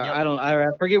overtime. Yep. I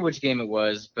forget which game it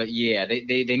was, but yeah,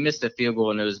 they missed a field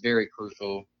goal and it was very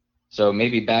crucial. So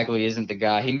maybe Bagley isn't the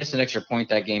guy. He missed an extra point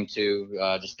that game too.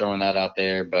 Just throwing that out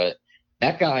there, but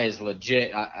that guy is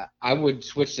legit. I would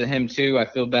switch to him too. I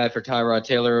feel bad for Tyrod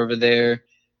Taylor over there.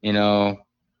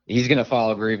 He's gonna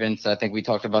file a grievance. I think we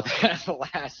talked about that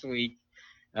last week.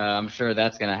 I'm sure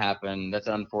that's gonna happen. That's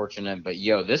unfortunate, but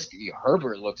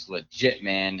Herbert looks legit,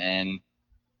 man. And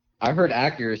I heard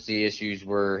accuracy issues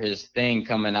were his thing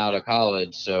coming out of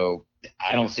college, so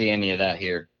I don't see any of that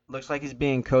here. Looks like he's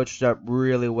being coached up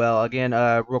really well. Again,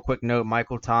 real quick note,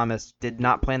 Michael Thomas did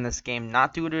not play in this game,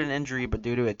 not due to an injury, but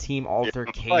due to a team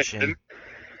altercation.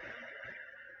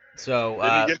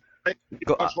 So, did he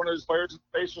punch one of his players in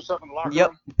the face or something in the locker room?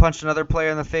 Yep, punched another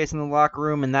player in the face in the locker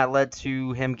room, and that led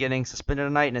to him getting suspended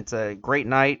tonight. And it's a great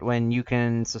night when you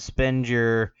can suspend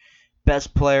your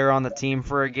best player on the team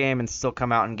for a game and still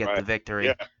come out and get the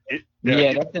victory.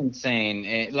 Yeah, that's insane.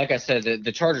 And like I said,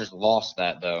 the Chargers lost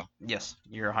that, though. Yes,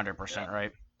 you're 100%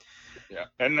 right. Yeah,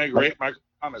 and they great Michael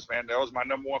Thomas, man. That was my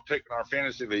number 1 pick in our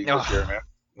fantasy league this year, man.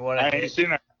 I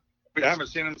haven't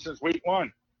seen him since week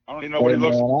 1. I don't even know what he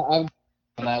looks like. I've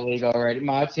in that league already.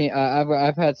 My team,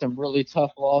 I've had some really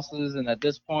tough losses, and at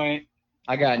this point,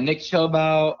 I got Nick Chubb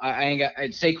out. I ain't got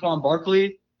Saquon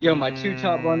Barkley. My 2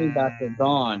 top running backs are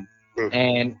gone.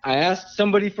 And I asked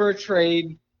somebody for a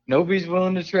trade. Nobody's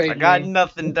willing to trade. I got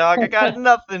nothing, dog. I got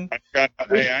nothing. I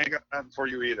ain't got nothing for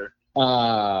you either.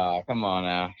 Come on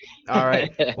now. All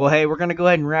right. Well, hey, we're gonna go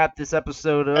ahead and wrap this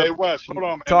episode up. Hey, Wes, hold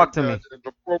on. Talk to me.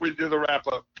 Before we do the wrap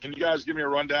up, can you guys give me a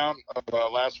rundown of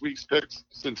last week's picks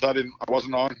since I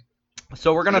wasn't on?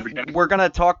 So we're gonna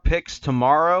talk picks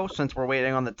tomorrow since we're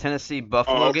waiting on the Tennessee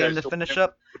Buffalo game to finish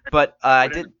up. But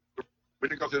we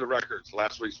didn't go through the records,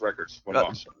 last week's records.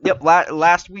 Yep,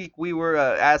 last week we were,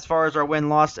 as far as our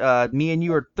win-loss, me and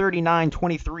you are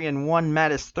 39-23-1.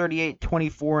 Matt is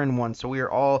 38-24-1. So we are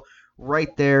all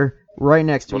right there, right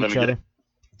next to each other.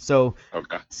 So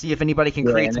see if anybody can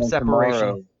create some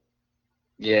separation.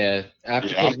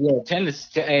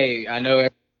 Tennessee, I know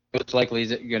most likely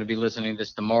is going to be listening to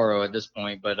this tomorrow at this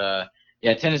point, but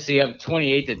Tennessee up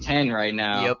 28-10 right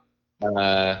now. Yep.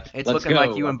 It's looking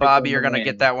like you and Bobby are going to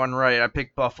get that one right. I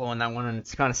picked Buffalo in that one, and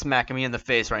it's kind of smacking me in the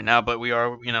face right now, but we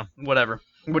are, whatever.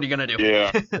 What are you going to do?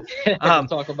 Yeah. We'll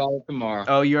talk about it tomorrow.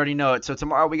 Oh, you already know it. So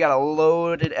tomorrow we got a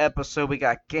loaded episode. We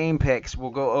got game picks.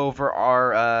 We'll go over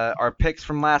our picks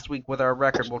from last week with our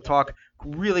record. We'll talk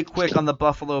really quick on the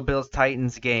Buffalo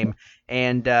Bills-Titans game.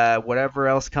 And whatever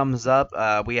else comes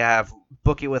up, we have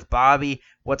Book It with Bobby,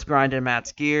 What's Grinding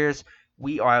Matt's Gears.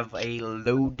 We have a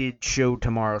loaded show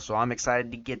tomorrow, so I'm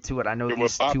excited to get to it. I know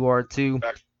these two are too.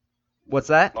 What's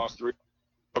that? Lost 3.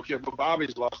 Okay, but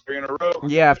Bobby's lost 3 in a row.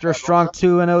 Yeah, after a strong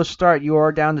 2-0 start, you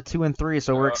are down to 2-3.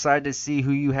 So we're excited to see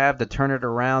who you have to turn it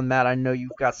around, Matt. I know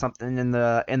you've got something in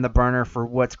the burner for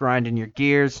What's Grinding Your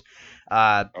Gears.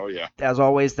 As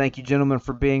always, thank you, gentlemen,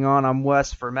 for being on. I'm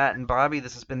Wes for Matt and Bobby.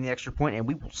 This has been the Extra Point, and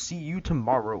we will see you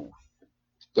tomorrow.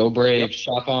 Go Braves!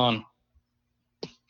 Shop on.